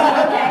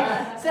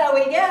 Okay? So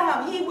we get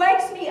home, he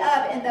wakes me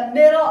up in the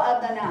middle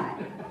of the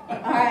night.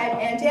 All right,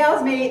 and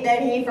tells me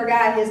that he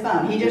forgot his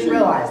phone. He just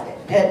realized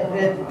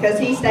it because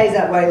he stays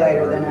up way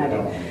later than I do.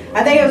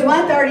 I think it was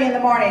 1:30 in the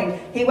morning.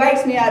 He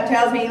wakes me up,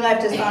 tells me he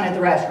left his phone at the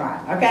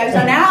restaurant. Okay,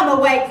 so now I'm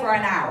awake for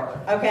an hour.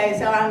 Okay,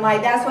 so I'm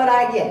like, that's what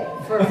I get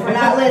for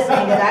not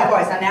listening to that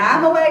voice. So now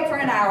I'm awake for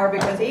an hour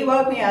because he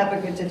woke me up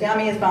to tell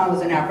me his phone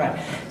was in out front.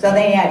 So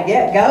then he had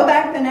to go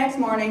back the next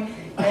morning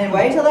and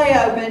wait till they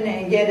open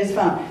and get his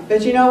phone.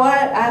 But you know what?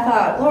 I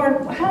thought,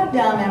 Lord, how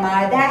dumb am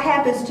I? That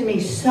happens to me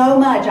so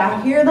much.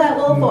 I hear that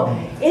little voice.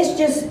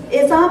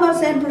 It's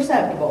almost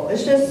imperceptible.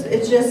 It's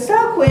just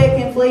so quick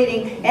and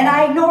fleeting, and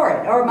I ignore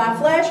it. Or my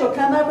flesh will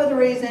come up with a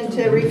reason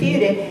to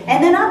refute it,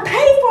 and then I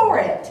pay for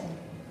it.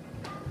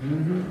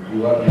 Mm-hmm.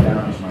 You let me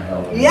down is my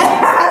help. Yeah,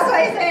 that's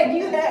what he said.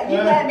 You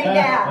let me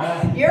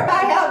down. You're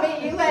my help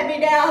me. You let me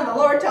down. The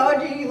Lord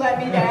told you let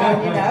me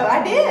down. You know,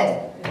 I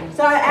did.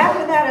 So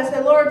after that, I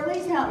said, Lord,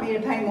 please help me to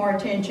pay more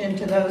attention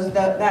to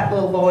that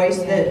little voice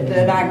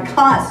that I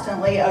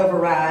constantly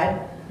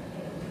override.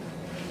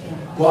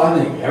 Well,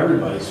 I think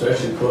everybody,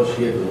 especially close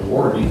you get to the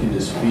Lord, you can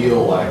just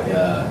feel like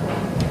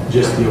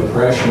just the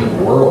oppression of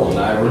the world. And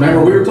I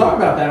remember we were talking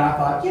about that, and I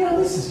thought, you know,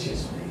 this is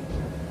just me.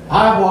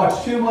 I've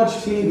watched too much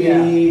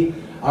TV. Yeah.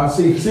 I've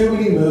seen too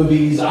many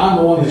movies. I'm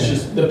the one that's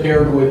just the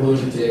paranoid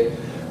lunatic.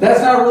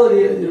 That's not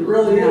really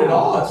it at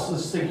all. It's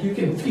just like you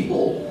can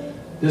feel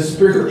the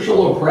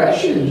spiritual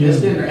oppression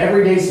just in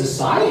everyday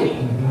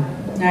society.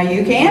 Now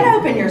you can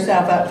open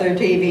yourself up through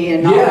TV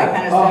and all that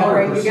kind of stuff,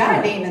 where you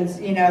got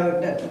demons, you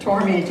know,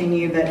 tormenting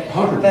you. But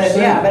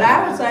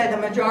I would say the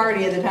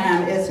majority of the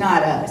time it's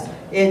not us.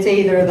 It's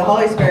either the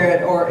Holy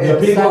Spirit or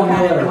it's some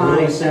kind of demonic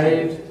really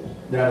saved,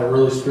 that are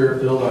really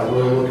spirit-filled, that are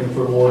really looking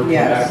for the Lord.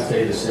 Yes. I can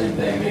say the same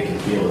thing. They can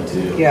feel it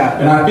too. Yeah.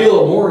 And I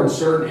feel it more in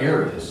certain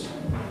areas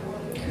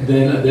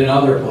than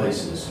other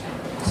places.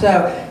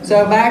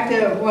 So back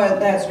to what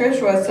that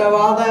scripture was. So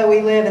although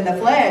we live in the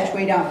flesh,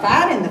 we don't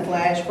fight in the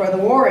flesh, for the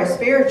war is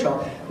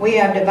spiritual. We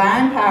have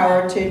divine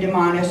power to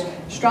demolish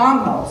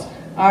strongholds.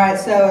 All right,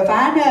 so if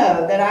I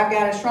know that I've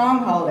got a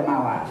stronghold in my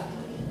life,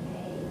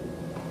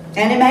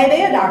 and it may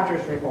be a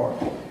doctor's report.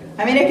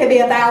 I mean, it could be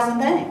 1,000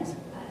 things.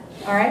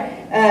 All right?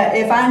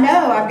 If I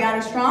know I've got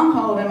a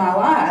stronghold in my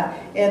life,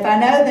 if I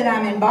know that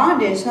I'm in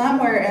bondage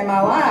somewhere in my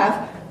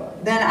life,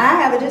 then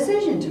I have a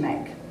decision to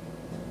make.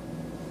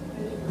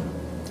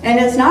 And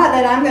it's not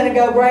that I'm going to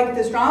go break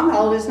the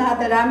stronghold. It's not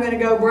that I'm going to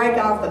go break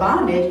off the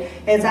bondage.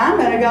 It's I'm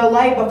going to go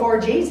lay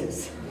before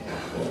Jesus.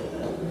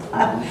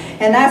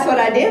 And that's what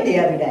I did the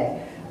other day.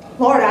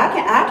 Lord, I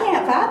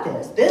can't fight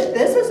this.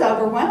 This is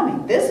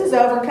overwhelming. This is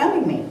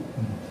overcoming me.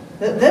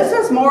 This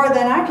is more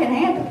than I can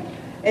handle.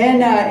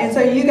 And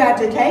so you got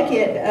to take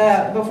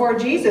it before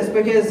Jesus,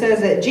 because it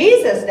says that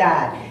Jesus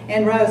died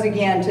and rose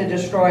again to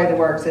destroy the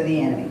works of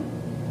the enemy.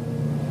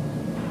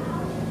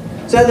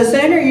 So the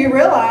sooner you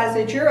realize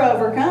that you're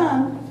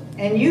overcome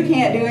and you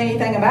can't do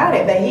anything about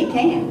it, but He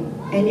can.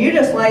 And you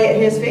just lay at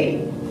His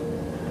feet.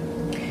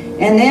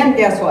 And then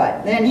guess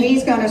what? Then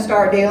He's going to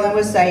start dealing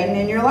with Satan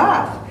in your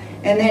life.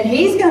 And then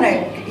he's going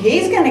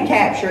to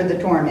capture the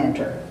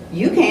tormentor.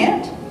 You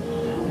can't.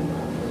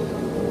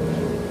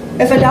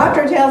 If a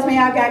doctor tells me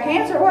I've got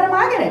cancer, what am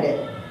I going to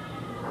do?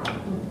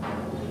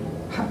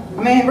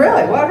 I mean,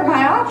 really, what are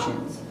my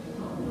options?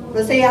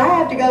 But see, I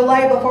have to go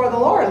lay before the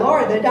Lord.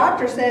 Lord, the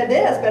doctor said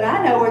this, but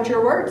I know what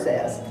your word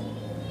says.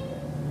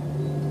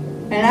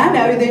 And I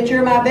know that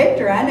you're my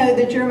victor. I know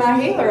that you're my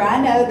healer.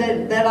 I know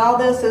that all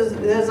this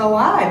is a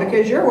lie,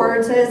 because your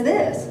word says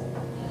this.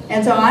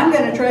 And so I'm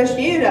going to trust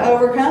you to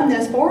overcome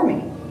this for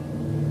me.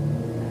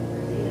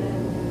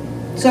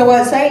 So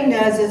what Satan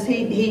does is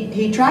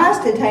he tries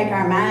to take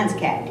our minds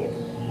captive.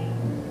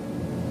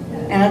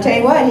 And I'll tell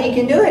you what, he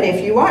can do it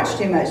if you watch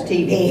too much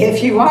TV,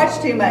 if you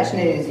watch too much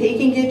news. He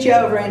can get you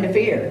over into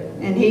fear.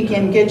 And he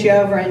can get you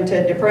over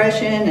into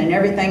depression and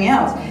everything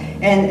else.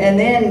 And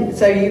then,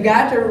 so you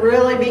got to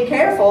really be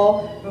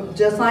careful,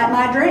 just like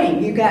my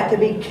dream. You got to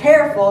be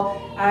careful.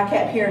 I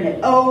kept hearing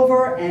it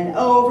over and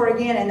over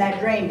again in that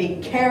dream. Be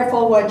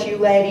careful what you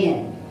let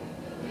in.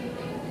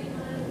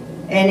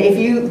 And if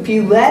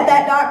you let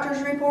that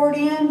doctor's report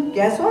in,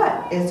 guess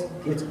what?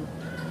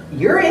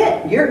 You're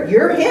it.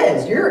 You're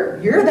his.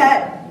 You're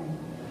that.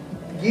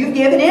 You've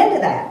given in to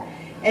that.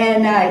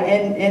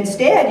 And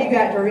instead, you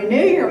got to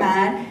renew your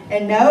mind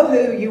and know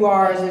who you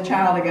are as a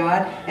child of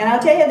God. And I'll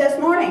tell you this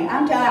morning,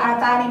 I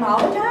fight him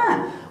all the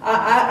time.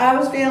 I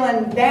was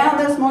feeling down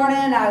this morning.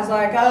 I was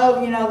like,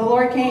 oh, the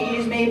Lord can't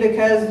use me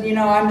because,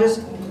 I'm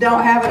just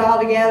don't have it all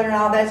together and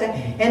all that stuff.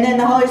 And then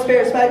the Holy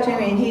Spirit spoke to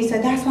me and He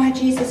said, that's why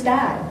Jesus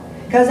died.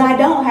 Because I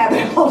don't have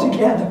it all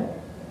together.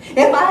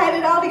 If I had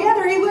it all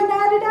together, He wouldn't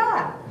have had to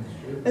die.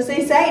 But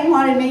see, Satan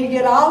wanted me to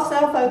get all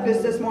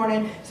self-focused this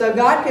morning, so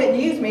God couldn't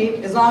use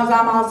me as long as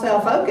I'm all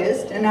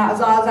self-focused, and not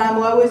as long as I'm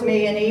woe is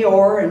me and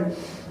Eeyore and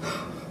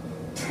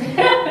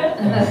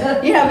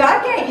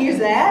God can't use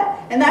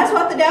that, and that's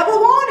what the devil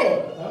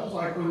wanted. That was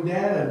like when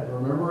Dad,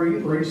 remember he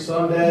preached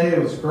Sunday,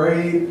 it was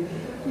great.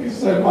 He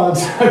said by the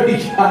time he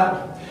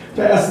got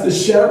past the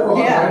Chevron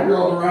right here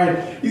on the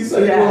right, he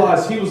said he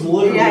realized he was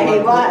literally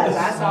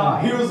I saw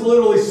him. He was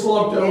literally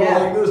slumped over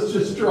like this,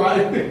 just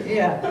driving.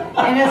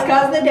 And it's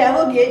because the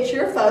devil gets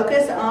your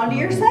focus onto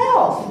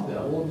yourself. The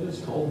devil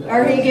just told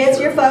Or he gets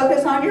your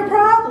focus on your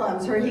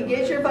problems, or he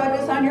gets your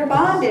focus on your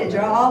bondage,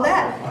 or all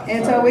that.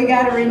 And so we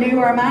got to renew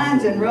our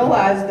minds and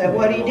realize that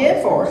what He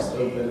did for us.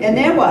 And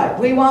then what?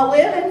 We won't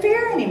live in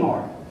fear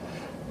anymore.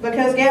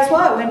 Because guess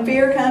what? When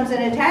fear comes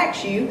and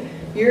attacks you,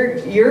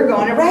 you're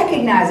going to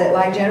recognize it.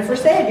 Like Jennifer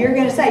said, you're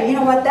going to say, you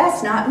know what?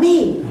 That's not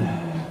me.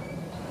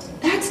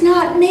 That's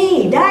not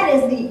me. That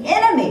is the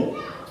enemy.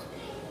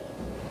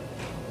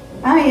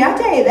 I mean, I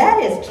tell you,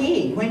 that is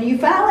key. When you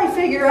finally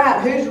figure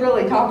out who's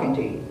really talking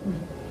to you.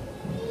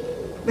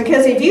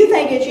 Because if you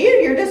think it's you,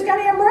 you're just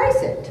going to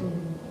embrace it.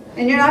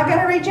 And you're not going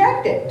to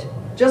reject it.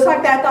 Just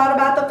like that thought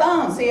about the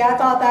phone. See, I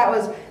thought that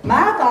was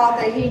my thought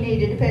that he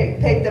needed to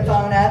pick the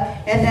phone up.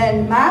 And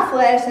then my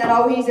flesh said,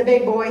 oh, he's a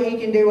big boy. He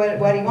can do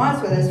what he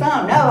wants with his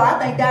phone. No, I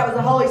think that was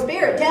the Holy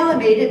Spirit telling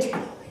me to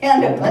tell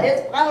him to put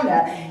his phone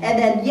up. And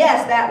then,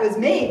 yes, that was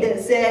me that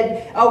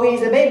said, oh,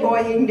 he's a big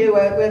boy. He can do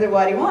with it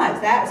what he wants.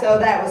 So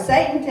that was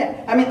Satan.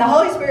 The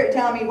Holy Spirit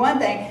telling me one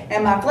thing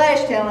and my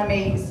flesh telling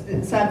me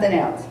something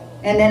else.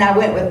 And then I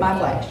went with my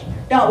flesh.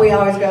 Don't we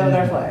always go with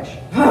our flesh?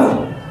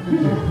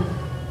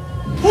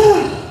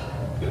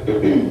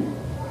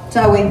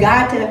 So we've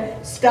got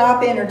to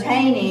stop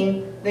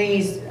entertaining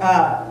these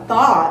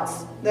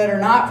thoughts that are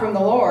not from the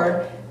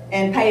Lord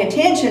and pay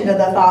attention to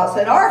the thoughts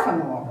that are from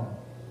the Lord.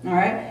 All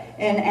right?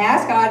 And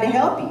ask God to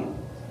help you.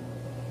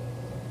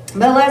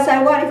 But let's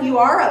say, what if you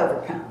are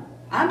overcome?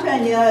 I'm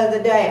telling you the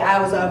other day,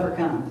 I was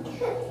overcome.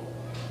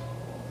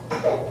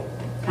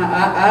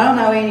 I don't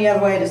know any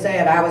other way to say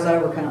it. I was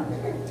overcome.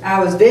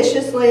 I was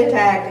viciously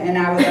attacked and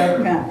I was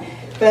overcome.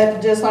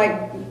 But just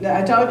like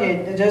I told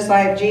you, just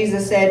like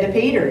Jesus said to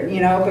Peter,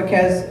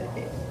 because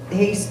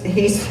he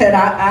said,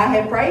 I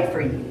had prayed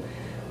for you.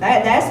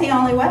 That's the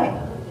only way.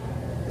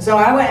 So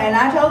I went and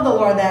I told the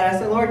Lord that. I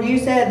said, Lord, you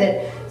said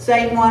that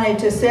Satan wanted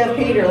to sift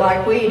Peter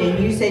like wheat,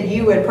 and you said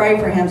you would pray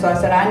for him. So I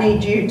said, I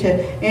need you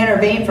to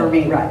intervene for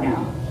me right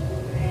now.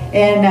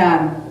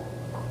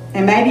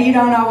 And maybe you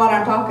don't know what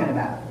I'm talking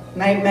about.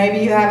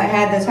 Maybe you haven't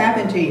had this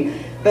happen to you.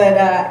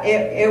 But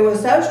it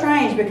was so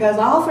strange because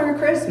all through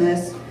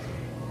Christmas,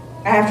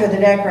 after the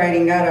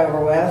decorating got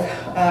over with,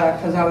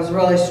 because I was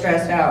really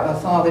stressed out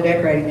with all the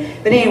decorating.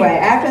 But anyway,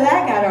 after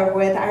that got over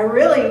with, I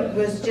really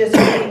was just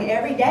getting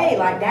every day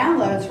like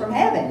downloads from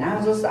heaven. I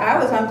was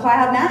on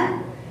cloud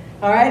 9.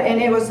 All right, and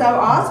it was so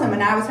awesome,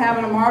 and I was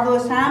having a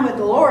marvelous time with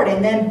the Lord,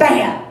 and then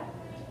bam,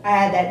 I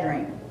had that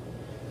dream.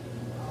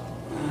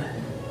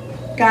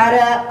 Got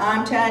up,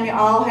 I'm telling you,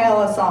 all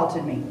hell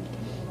assaulted me.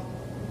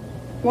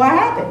 What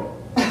happened?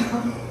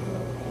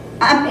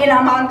 I mean,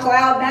 I'm on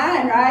cloud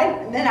 9,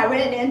 right? And then I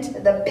went into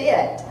the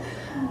pit.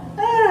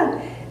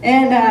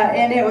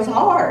 And it was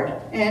hard.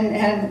 And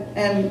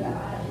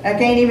I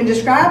can't even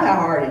describe how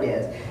hard it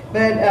is.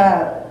 But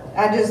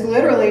I just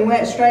literally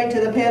went straight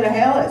to the pit of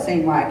hell, it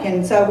seemed like.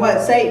 And so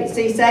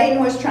Satan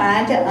was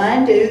trying to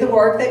undo the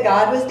work that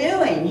God was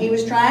doing. He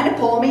was trying to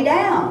pull me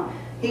down.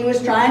 He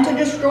was trying to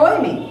destroy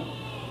me.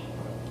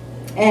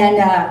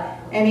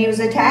 And he was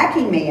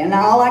attacking me, and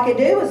all I could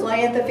do was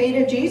lay at the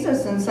feet of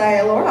Jesus and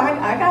say, Lord,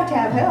 I got to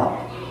have help.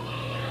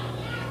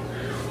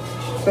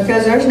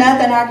 Because there's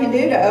nothing I can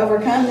do to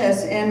overcome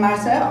this in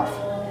myself.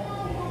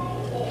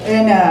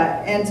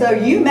 And so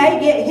you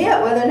may get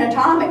hit with an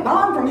atomic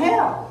bomb from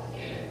hell.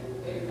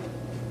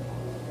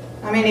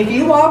 I mean, if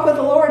you walk with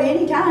the Lord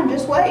anytime,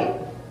 just wait.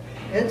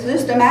 It's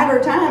just a matter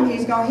of time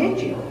he's going to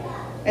hit you.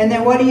 And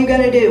then what are you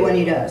going to do when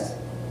he does?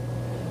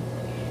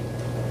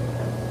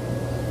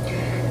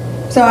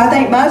 So I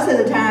think most of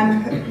the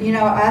time,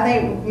 I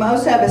think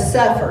most of us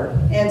suffer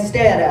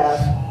instead of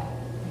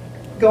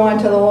going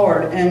to the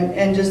Lord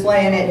and just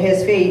laying at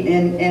his feet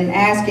and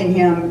asking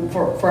him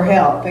for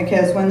help.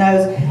 Because when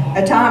those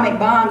atomic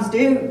bombs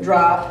do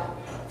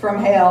drop from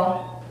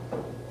hell,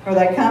 or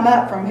they come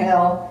up from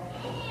hell,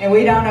 and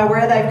we don't know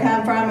where they've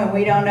come from, and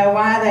we don't know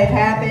why they've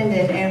happened,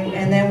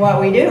 and then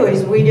what we do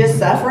is we just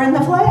suffer in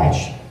the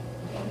flesh.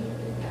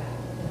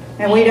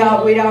 And we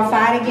don't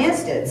fight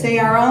against it. See,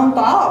 our own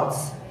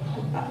thoughts,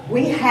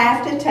 we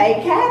have to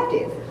take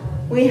captive.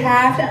 We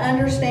have to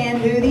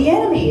understand who the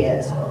enemy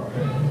is.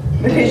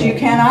 Because you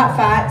cannot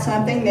fight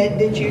something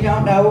that you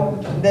don't know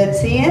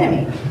that's the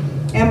enemy.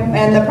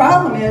 And the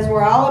problem is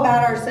we're all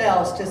about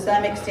ourselves to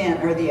some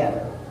extent or the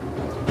other.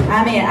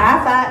 I mean,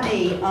 I fight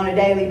me on a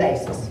daily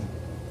basis.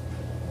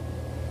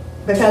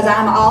 Because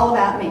I'm all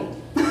about me.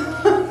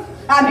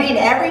 I mean,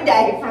 every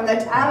day from the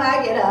time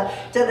I get up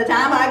to the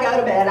time I go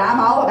to bed, I'm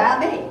all about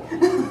me.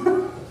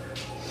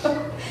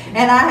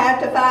 And I have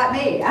to fight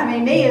me. I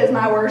mean, me is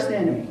my worst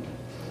enemy.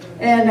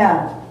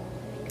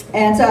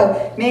 And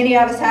so many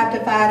of us have to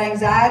fight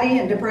anxiety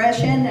and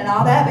depression and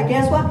all that. But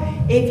guess what?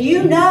 If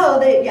you know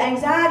that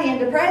anxiety and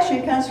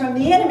depression comes from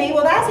the enemy,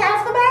 well, that's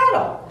half the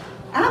battle.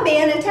 I'm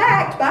being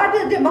attacked by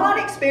the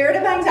demonic spirit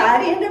of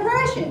anxiety and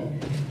depression.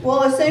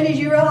 Well, as soon as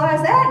you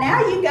realize that,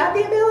 now you've got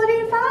the ability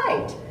to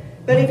fight.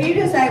 But if you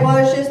just say, well,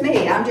 it's just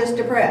me, I'm just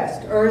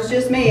depressed. Or it's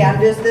just me,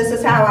 this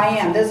is how I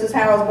am. This is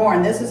how I was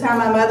born. This is how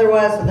my mother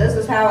was. So this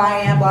is how I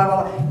am, blah,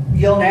 blah, blah.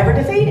 You'll never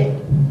defeat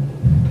it.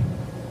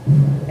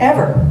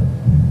 Ever.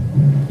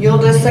 You'll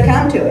just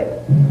succumb to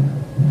it.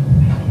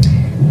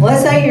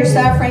 Let's say you're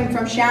suffering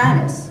from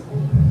shyness.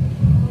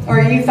 Or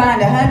you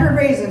find 100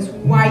 reasons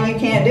why you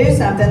can't do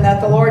something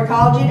that the Lord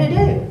called you to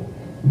do.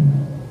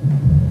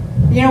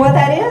 You know what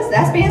that is?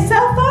 That's being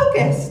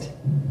self-focused.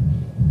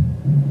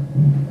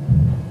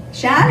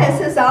 Shyness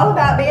is all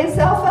about being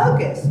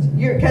self-focused.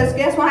 Because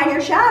guess why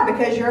you're shy?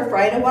 Because you're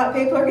afraid of what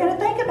people are going to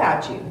think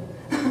about you.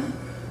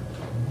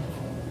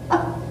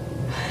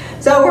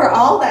 So we're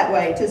all that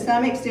way to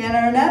some extent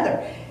or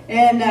another.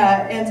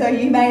 And so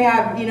you may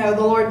have,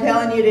 the Lord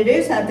telling you to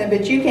do something,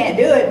 but you can't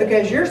do it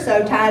because you're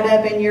so tied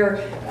up in your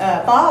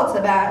thoughts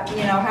about,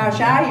 how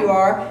shy you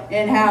are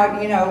and how,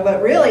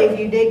 but really if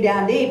you dig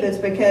down deep, it's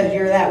because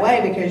you're that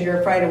way because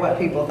you're afraid of what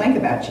people think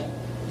about you.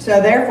 So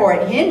therefore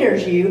it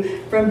hinders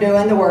you from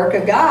doing the work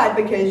of God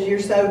because you're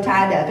so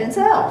tied up in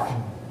self.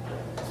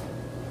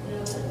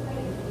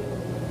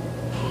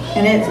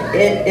 And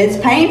it's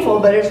painful,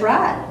 but it's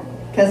right.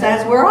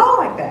 Because we're all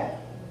like that.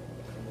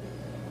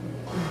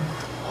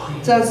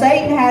 So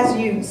Satan has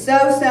you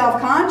so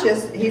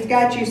self-conscious, he's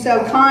got you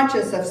so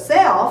conscious of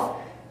self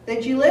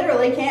that you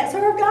literally can't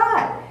serve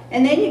God.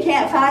 And then you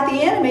can't fight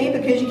the enemy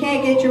because you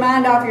can't get your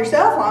mind off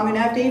yourself long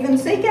enough to even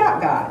seek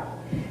out God.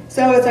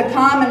 So it's a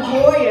common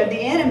ploy of the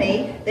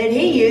enemy that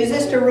he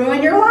uses to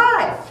ruin your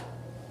life.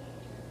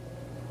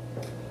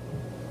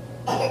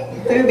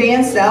 Through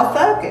being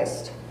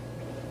self-focused.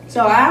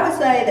 So I would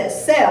say that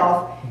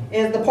self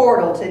is the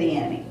portal to the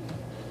enemy.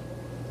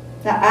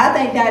 Now, I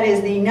think that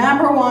is the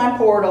 #1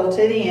 portal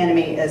to the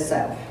enemy is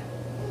self.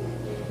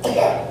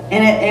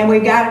 And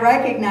we've got to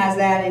recognize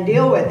that and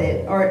deal with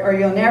it, or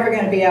you're never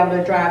going to be able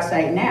to drive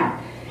Satan out.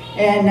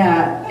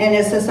 And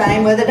it's the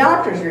same with a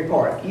doctor's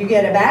report. You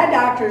get a bad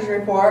doctor's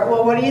report,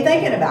 well, what are you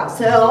thinking about?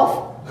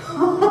 Self.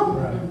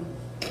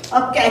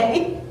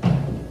 Okay.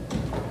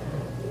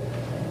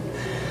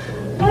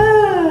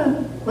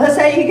 Let's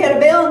say you get a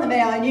bill in the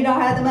mail and you don't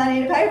have the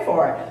money to pay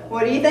for it.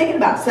 What are you thinking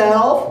about?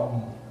 Self.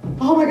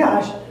 Oh my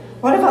gosh,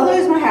 what if I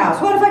lose my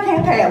house? What if I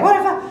can't pay it? What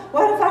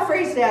if I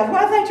freeze to death?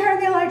 What if they turn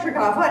the electric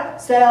off?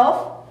 What?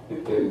 Self.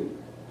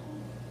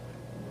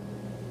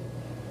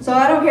 So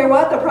I don't care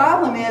what the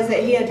problem is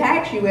that he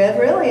attacks you with,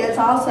 really it's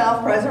all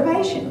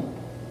self-preservation.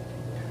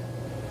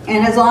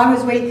 And as long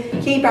as we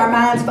keep our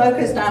minds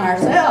focused on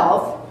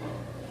ourselves,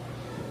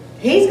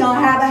 he's going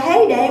to have a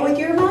heyday with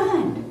your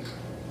mind.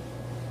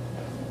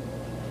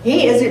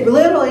 He is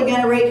literally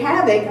going to wreak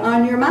havoc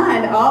on your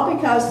mind, all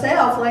because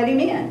self let him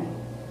in.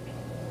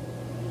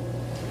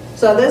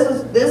 So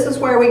this is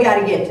where we got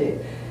to get to.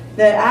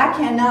 That I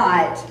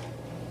cannot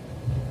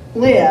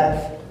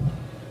live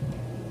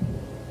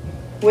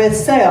with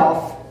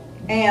self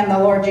and the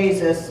Lord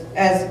Jesus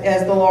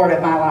as the Lord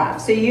of my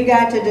life. So you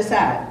got to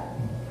decide.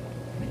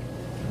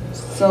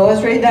 So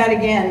let's read that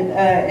again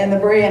in the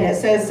Berean. It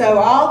says, so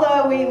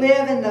although we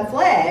live in the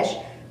flesh,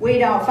 we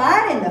don't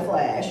fight in the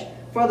flesh,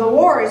 for the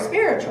war is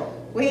spiritual.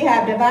 We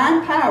have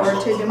divine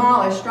power to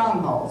demolish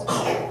strongholds.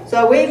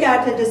 So we've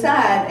got to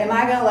decide, am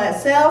I going to let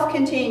self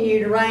continue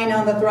to reign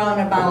on the throne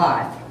of my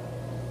life?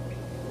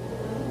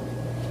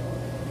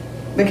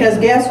 Because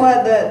guess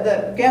what?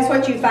 Guess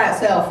what you fight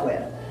self with?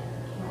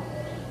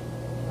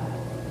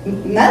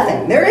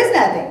 Nothing. There is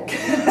nothing.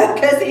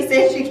 Because he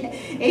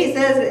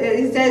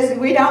says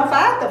we don't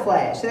fight the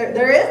flesh.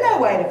 There is no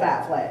way to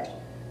fight flesh.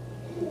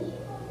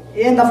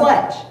 In the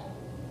flesh.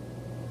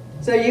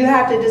 So you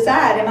have to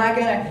decide, am I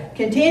going to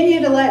continue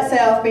to let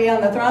self be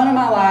on the throne of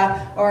my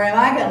life, or am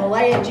I going to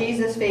lay at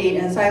Jesus' feet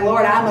and say,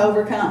 Lord, I'm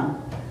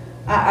overcome.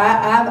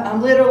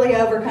 I'm literally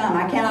overcome.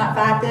 I cannot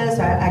fight this.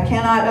 I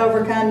cannot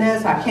overcome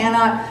this. I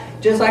cannot,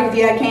 just like if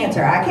you had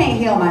cancer, I can't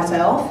heal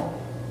myself.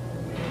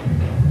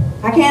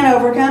 I can't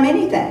overcome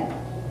anything.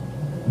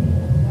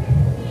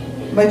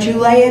 But you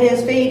lay at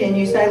his feet and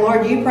you say,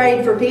 Lord, you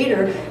prayed for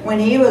Peter when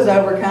he was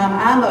overcome.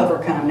 I'm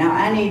overcome. Now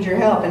I need your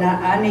help, and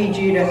I need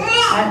you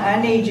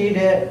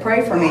to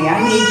pray for me.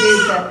 I need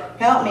you to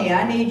help me.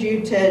 I need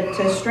you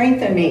to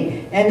strengthen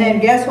me. And then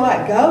guess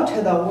what? Go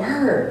to the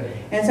Word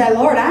and say,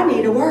 Lord, I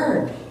need a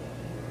word.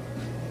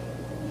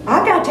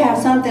 I've got to have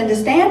something to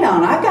stand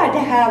on. I've got to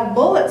have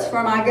bullets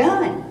for my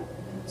gun.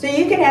 So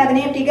you can have an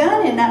empty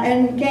gun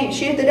and can't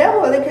shoot the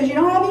devil with it because you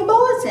don't have any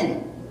bullets in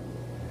it.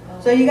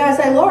 So you got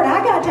to say, Lord,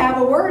 I got to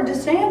have a word to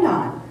stand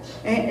on.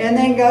 And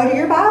then go to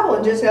your Bible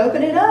and just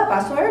open it up.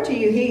 I swear to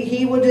you,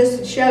 he will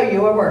just show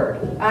you a word.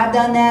 I've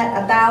done that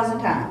 1,000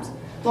 times.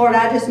 Lord,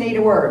 I just need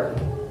a word.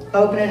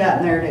 Open it up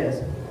and there it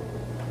is.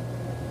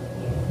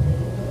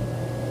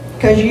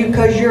 Because you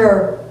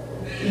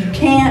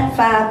can't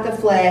fight the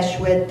flesh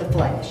with the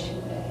flesh.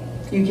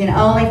 You can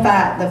only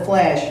fight the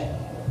flesh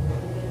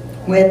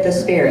with the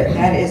Spirit.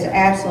 That is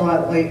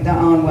absolutely the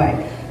only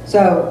way.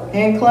 So,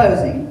 in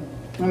closing,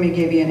 let me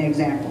give you an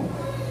example.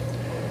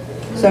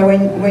 So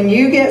when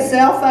you get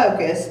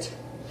self-focused,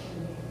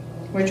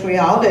 which we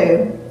all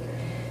do,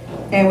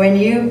 and when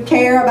you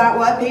care about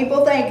what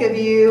people think of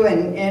you,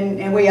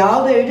 and we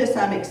all do to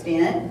some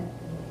extent.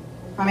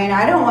 I mean,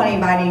 I don't want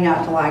anybody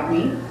not to like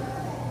me.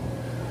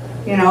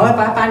 You know, if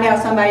I find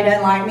out somebody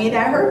doesn't like me,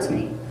 that hurts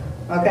me.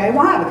 Okay,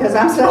 why? Because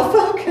I'm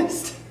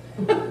self-focused.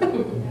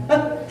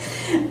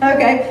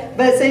 Okay,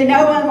 but see,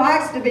 no one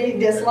likes to be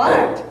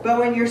disliked. But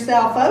when you're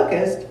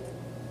self-focused,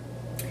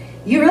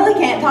 you really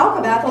can't talk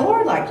about the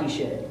Lord like you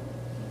should.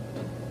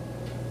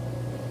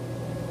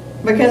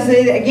 Because,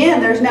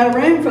 again, there's no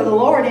room for the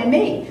Lord in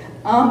me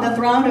on the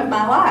throne of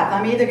my life.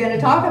 I'm either going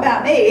to talk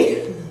about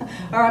me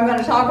or I'm going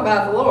to talk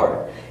about the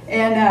Lord.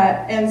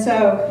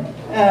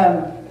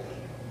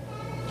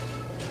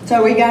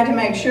 So we got to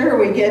make sure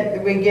we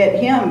get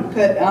Him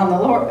put on the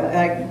Lord,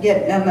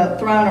 get on the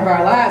throne of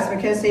our lives.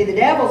 Because, see, the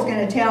devil's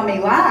going to tell me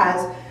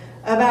lies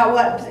about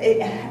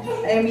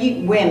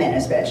women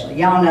especially.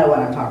 Y'all know what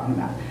I'm talking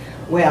about.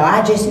 Well,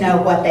 I just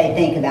know what they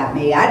think about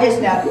me. I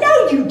just know.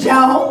 No, you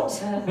don't.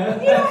 You don't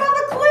have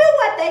a clue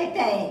what they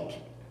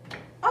think.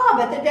 Oh,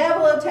 but the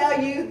devil will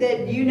tell you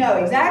that you know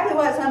exactly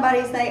what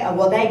somebody's thinking. Oh,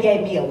 well, they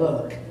gave me a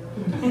look.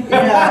 You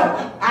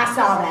know, I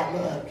saw that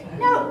look.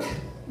 No,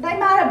 they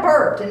might have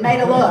burped and made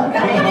a look.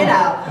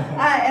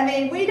 I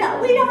mean, you know,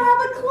 we don't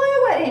have a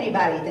clue what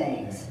anybody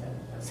thinks.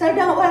 So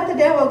don't let the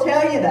devil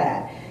tell you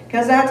that,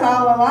 because that's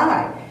all a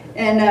lie.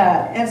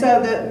 And so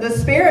the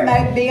Spirit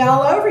may be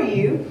all over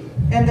you.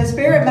 And the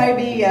Spirit may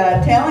be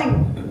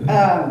telling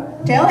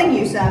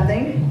you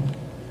something,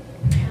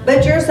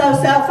 but you're so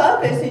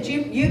self-focused that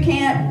you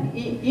can't,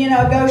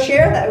 go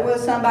share that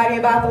with somebody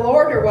about the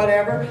Lord or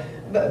whatever,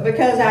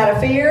 because out of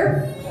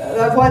fear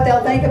of what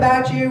they'll think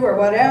about you or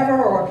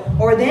whatever,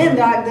 or then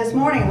like this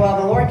morning, well,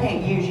 the Lord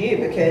can't use you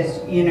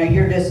because you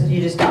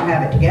just don't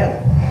have it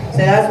together. So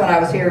that's what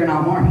I was hearing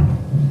all morning.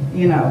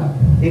 You know,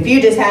 if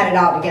you just had it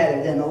all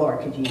together, then the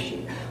Lord could use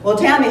you. Well,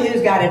 tell me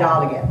who's got it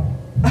all together.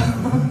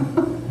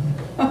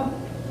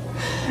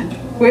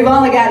 We've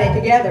only got it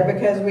together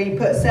because we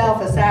put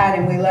self aside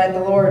and we let the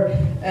Lord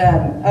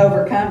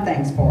overcome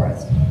things for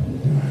us.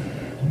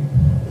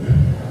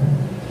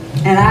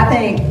 And I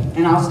think,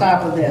 and I'll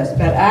stop with this,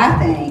 but I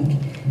think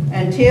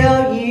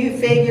until you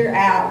figure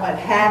out what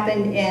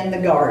happened in the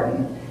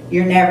garden,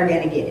 you're never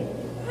going to get it.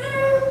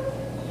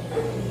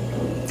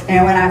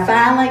 And when I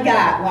finally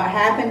got what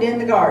happened in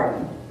the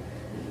garden,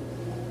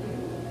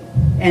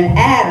 and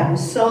Adam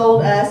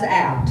sold us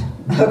out,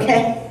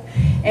 okay?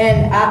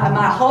 And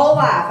my whole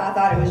life I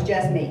thought it was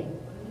just me.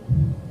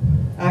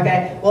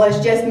 Okay? Well,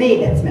 it's just me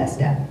that's messed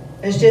up.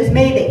 It's just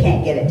me that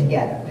can't get it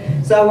together.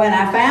 So when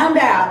I found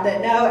out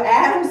that no,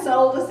 Adam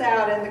sold us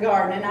out in the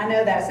garden, and I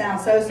know that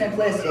sounds so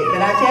simplistic,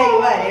 but I tell you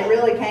what, it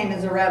really came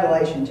as a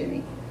revelation to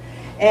me.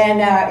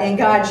 And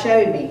God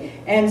showed me.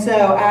 And so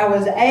I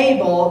was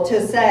able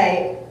to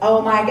say, oh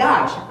my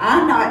gosh,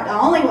 I'm not the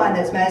only one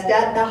that's messed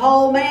up. The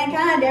whole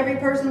mankind, every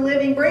person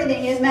living,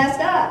 breathing is messed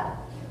up.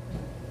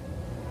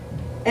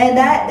 And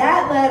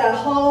that let a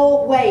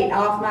whole weight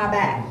off my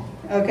back.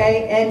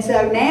 Okay? And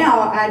so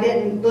now I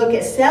didn't look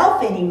at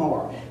self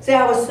anymore. See,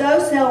 I was so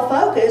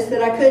self-focused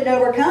that I couldn't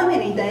overcome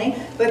anything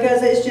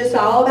because it's just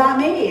all about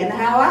me and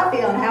how I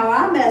feel and how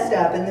I messed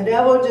up. And the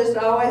devil just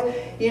always,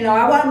 you know,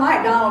 I wasn't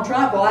like Donald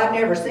Trump, well, I've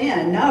never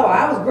sinned. No,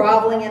 I was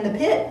groveling in the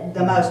pit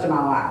the most of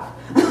my life.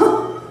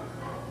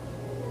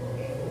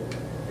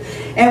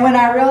 And when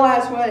I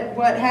realized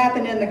what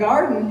happened in the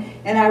garden,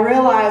 and I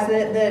realized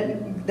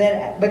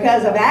that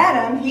because of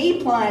Adam,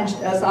 he plunged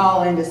us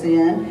all into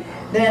sin,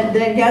 then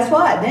guess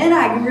what? Then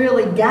I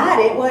really got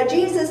it, what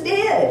Jesus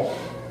did.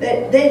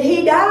 That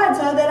he died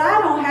so that I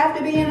don't have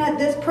to be in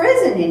this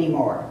prison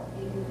anymore.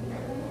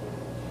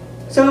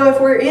 So if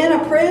we're in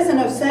a prison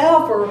of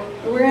self, or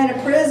we're in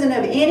a prison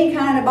of any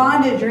kind of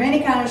bondage or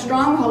any kind of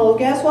stronghold,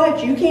 guess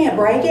what? You can't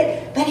break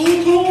it, but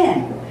he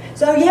can.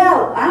 So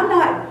yeah,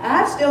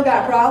 I've still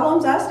got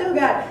problems. I've still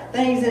got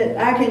things that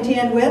I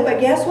contend with, but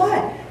guess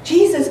what?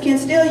 Jesus can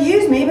still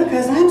use me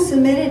because I'm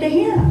submitted to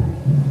him.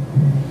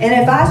 And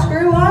if I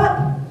screw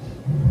up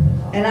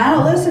and I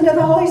don't listen to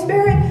the Holy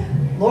Spirit,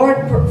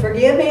 Lord,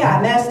 forgive me,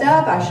 I messed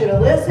up, I should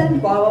have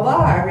listened, blah, blah,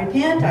 blah. I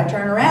repent, I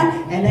turn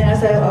around, and then I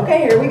say,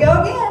 okay, here we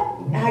go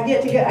again. I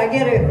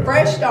get a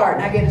fresh start,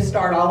 and I get to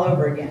start all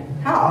over again.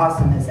 How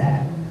awesome is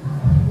that?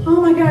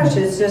 Oh my gosh,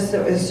 it's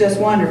just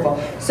wonderful.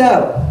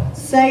 So,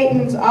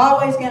 Satan's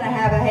always going to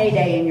have a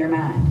heyday in your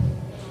mind.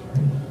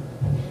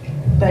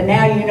 But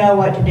now you know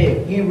what to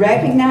do. You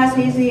recognize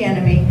he's the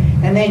enemy,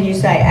 and then you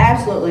say,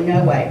 absolutely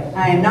no way.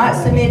 I am not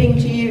submitting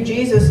to you.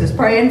 Jesus is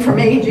praying for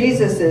me.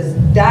 Jesus has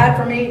died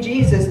for me.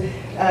 Jesus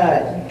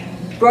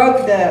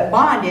broke the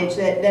bondage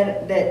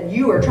that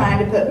you are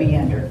trying to put me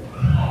under.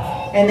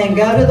 And then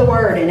go to the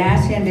Word and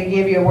ask him to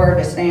give you a word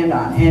to stand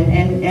on.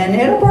 And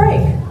it'll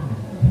break.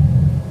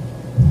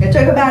 It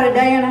took about a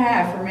day and a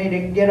half for me to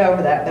get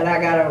over that, but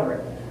I got over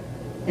it.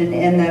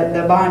 And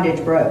the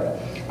bondage broke.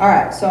 All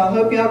right, so I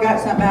hope y'all got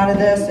something out of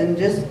this, and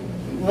just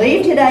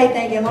leave today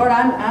thinking, Lord,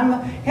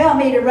 help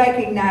me to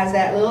recognize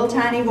that little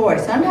tiny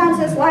voice. Sometimes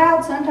it's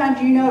loud,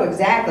 sometimes you know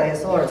exactly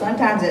it's the Lord.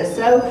 Sometimes it's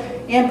so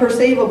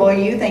imperceivable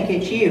you think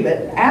it's you, but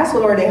ask the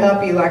Lord to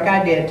help you like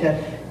I did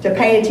to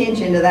pay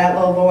attention to that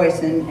little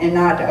voice and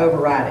not to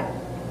override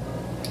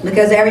it.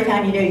 Because every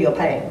time you do, you'll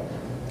pay it.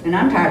 And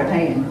I'm tired of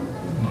paying.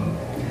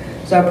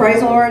 So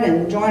praise the Lord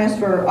and join us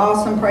for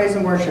awesome praise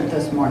and worship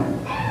this morning.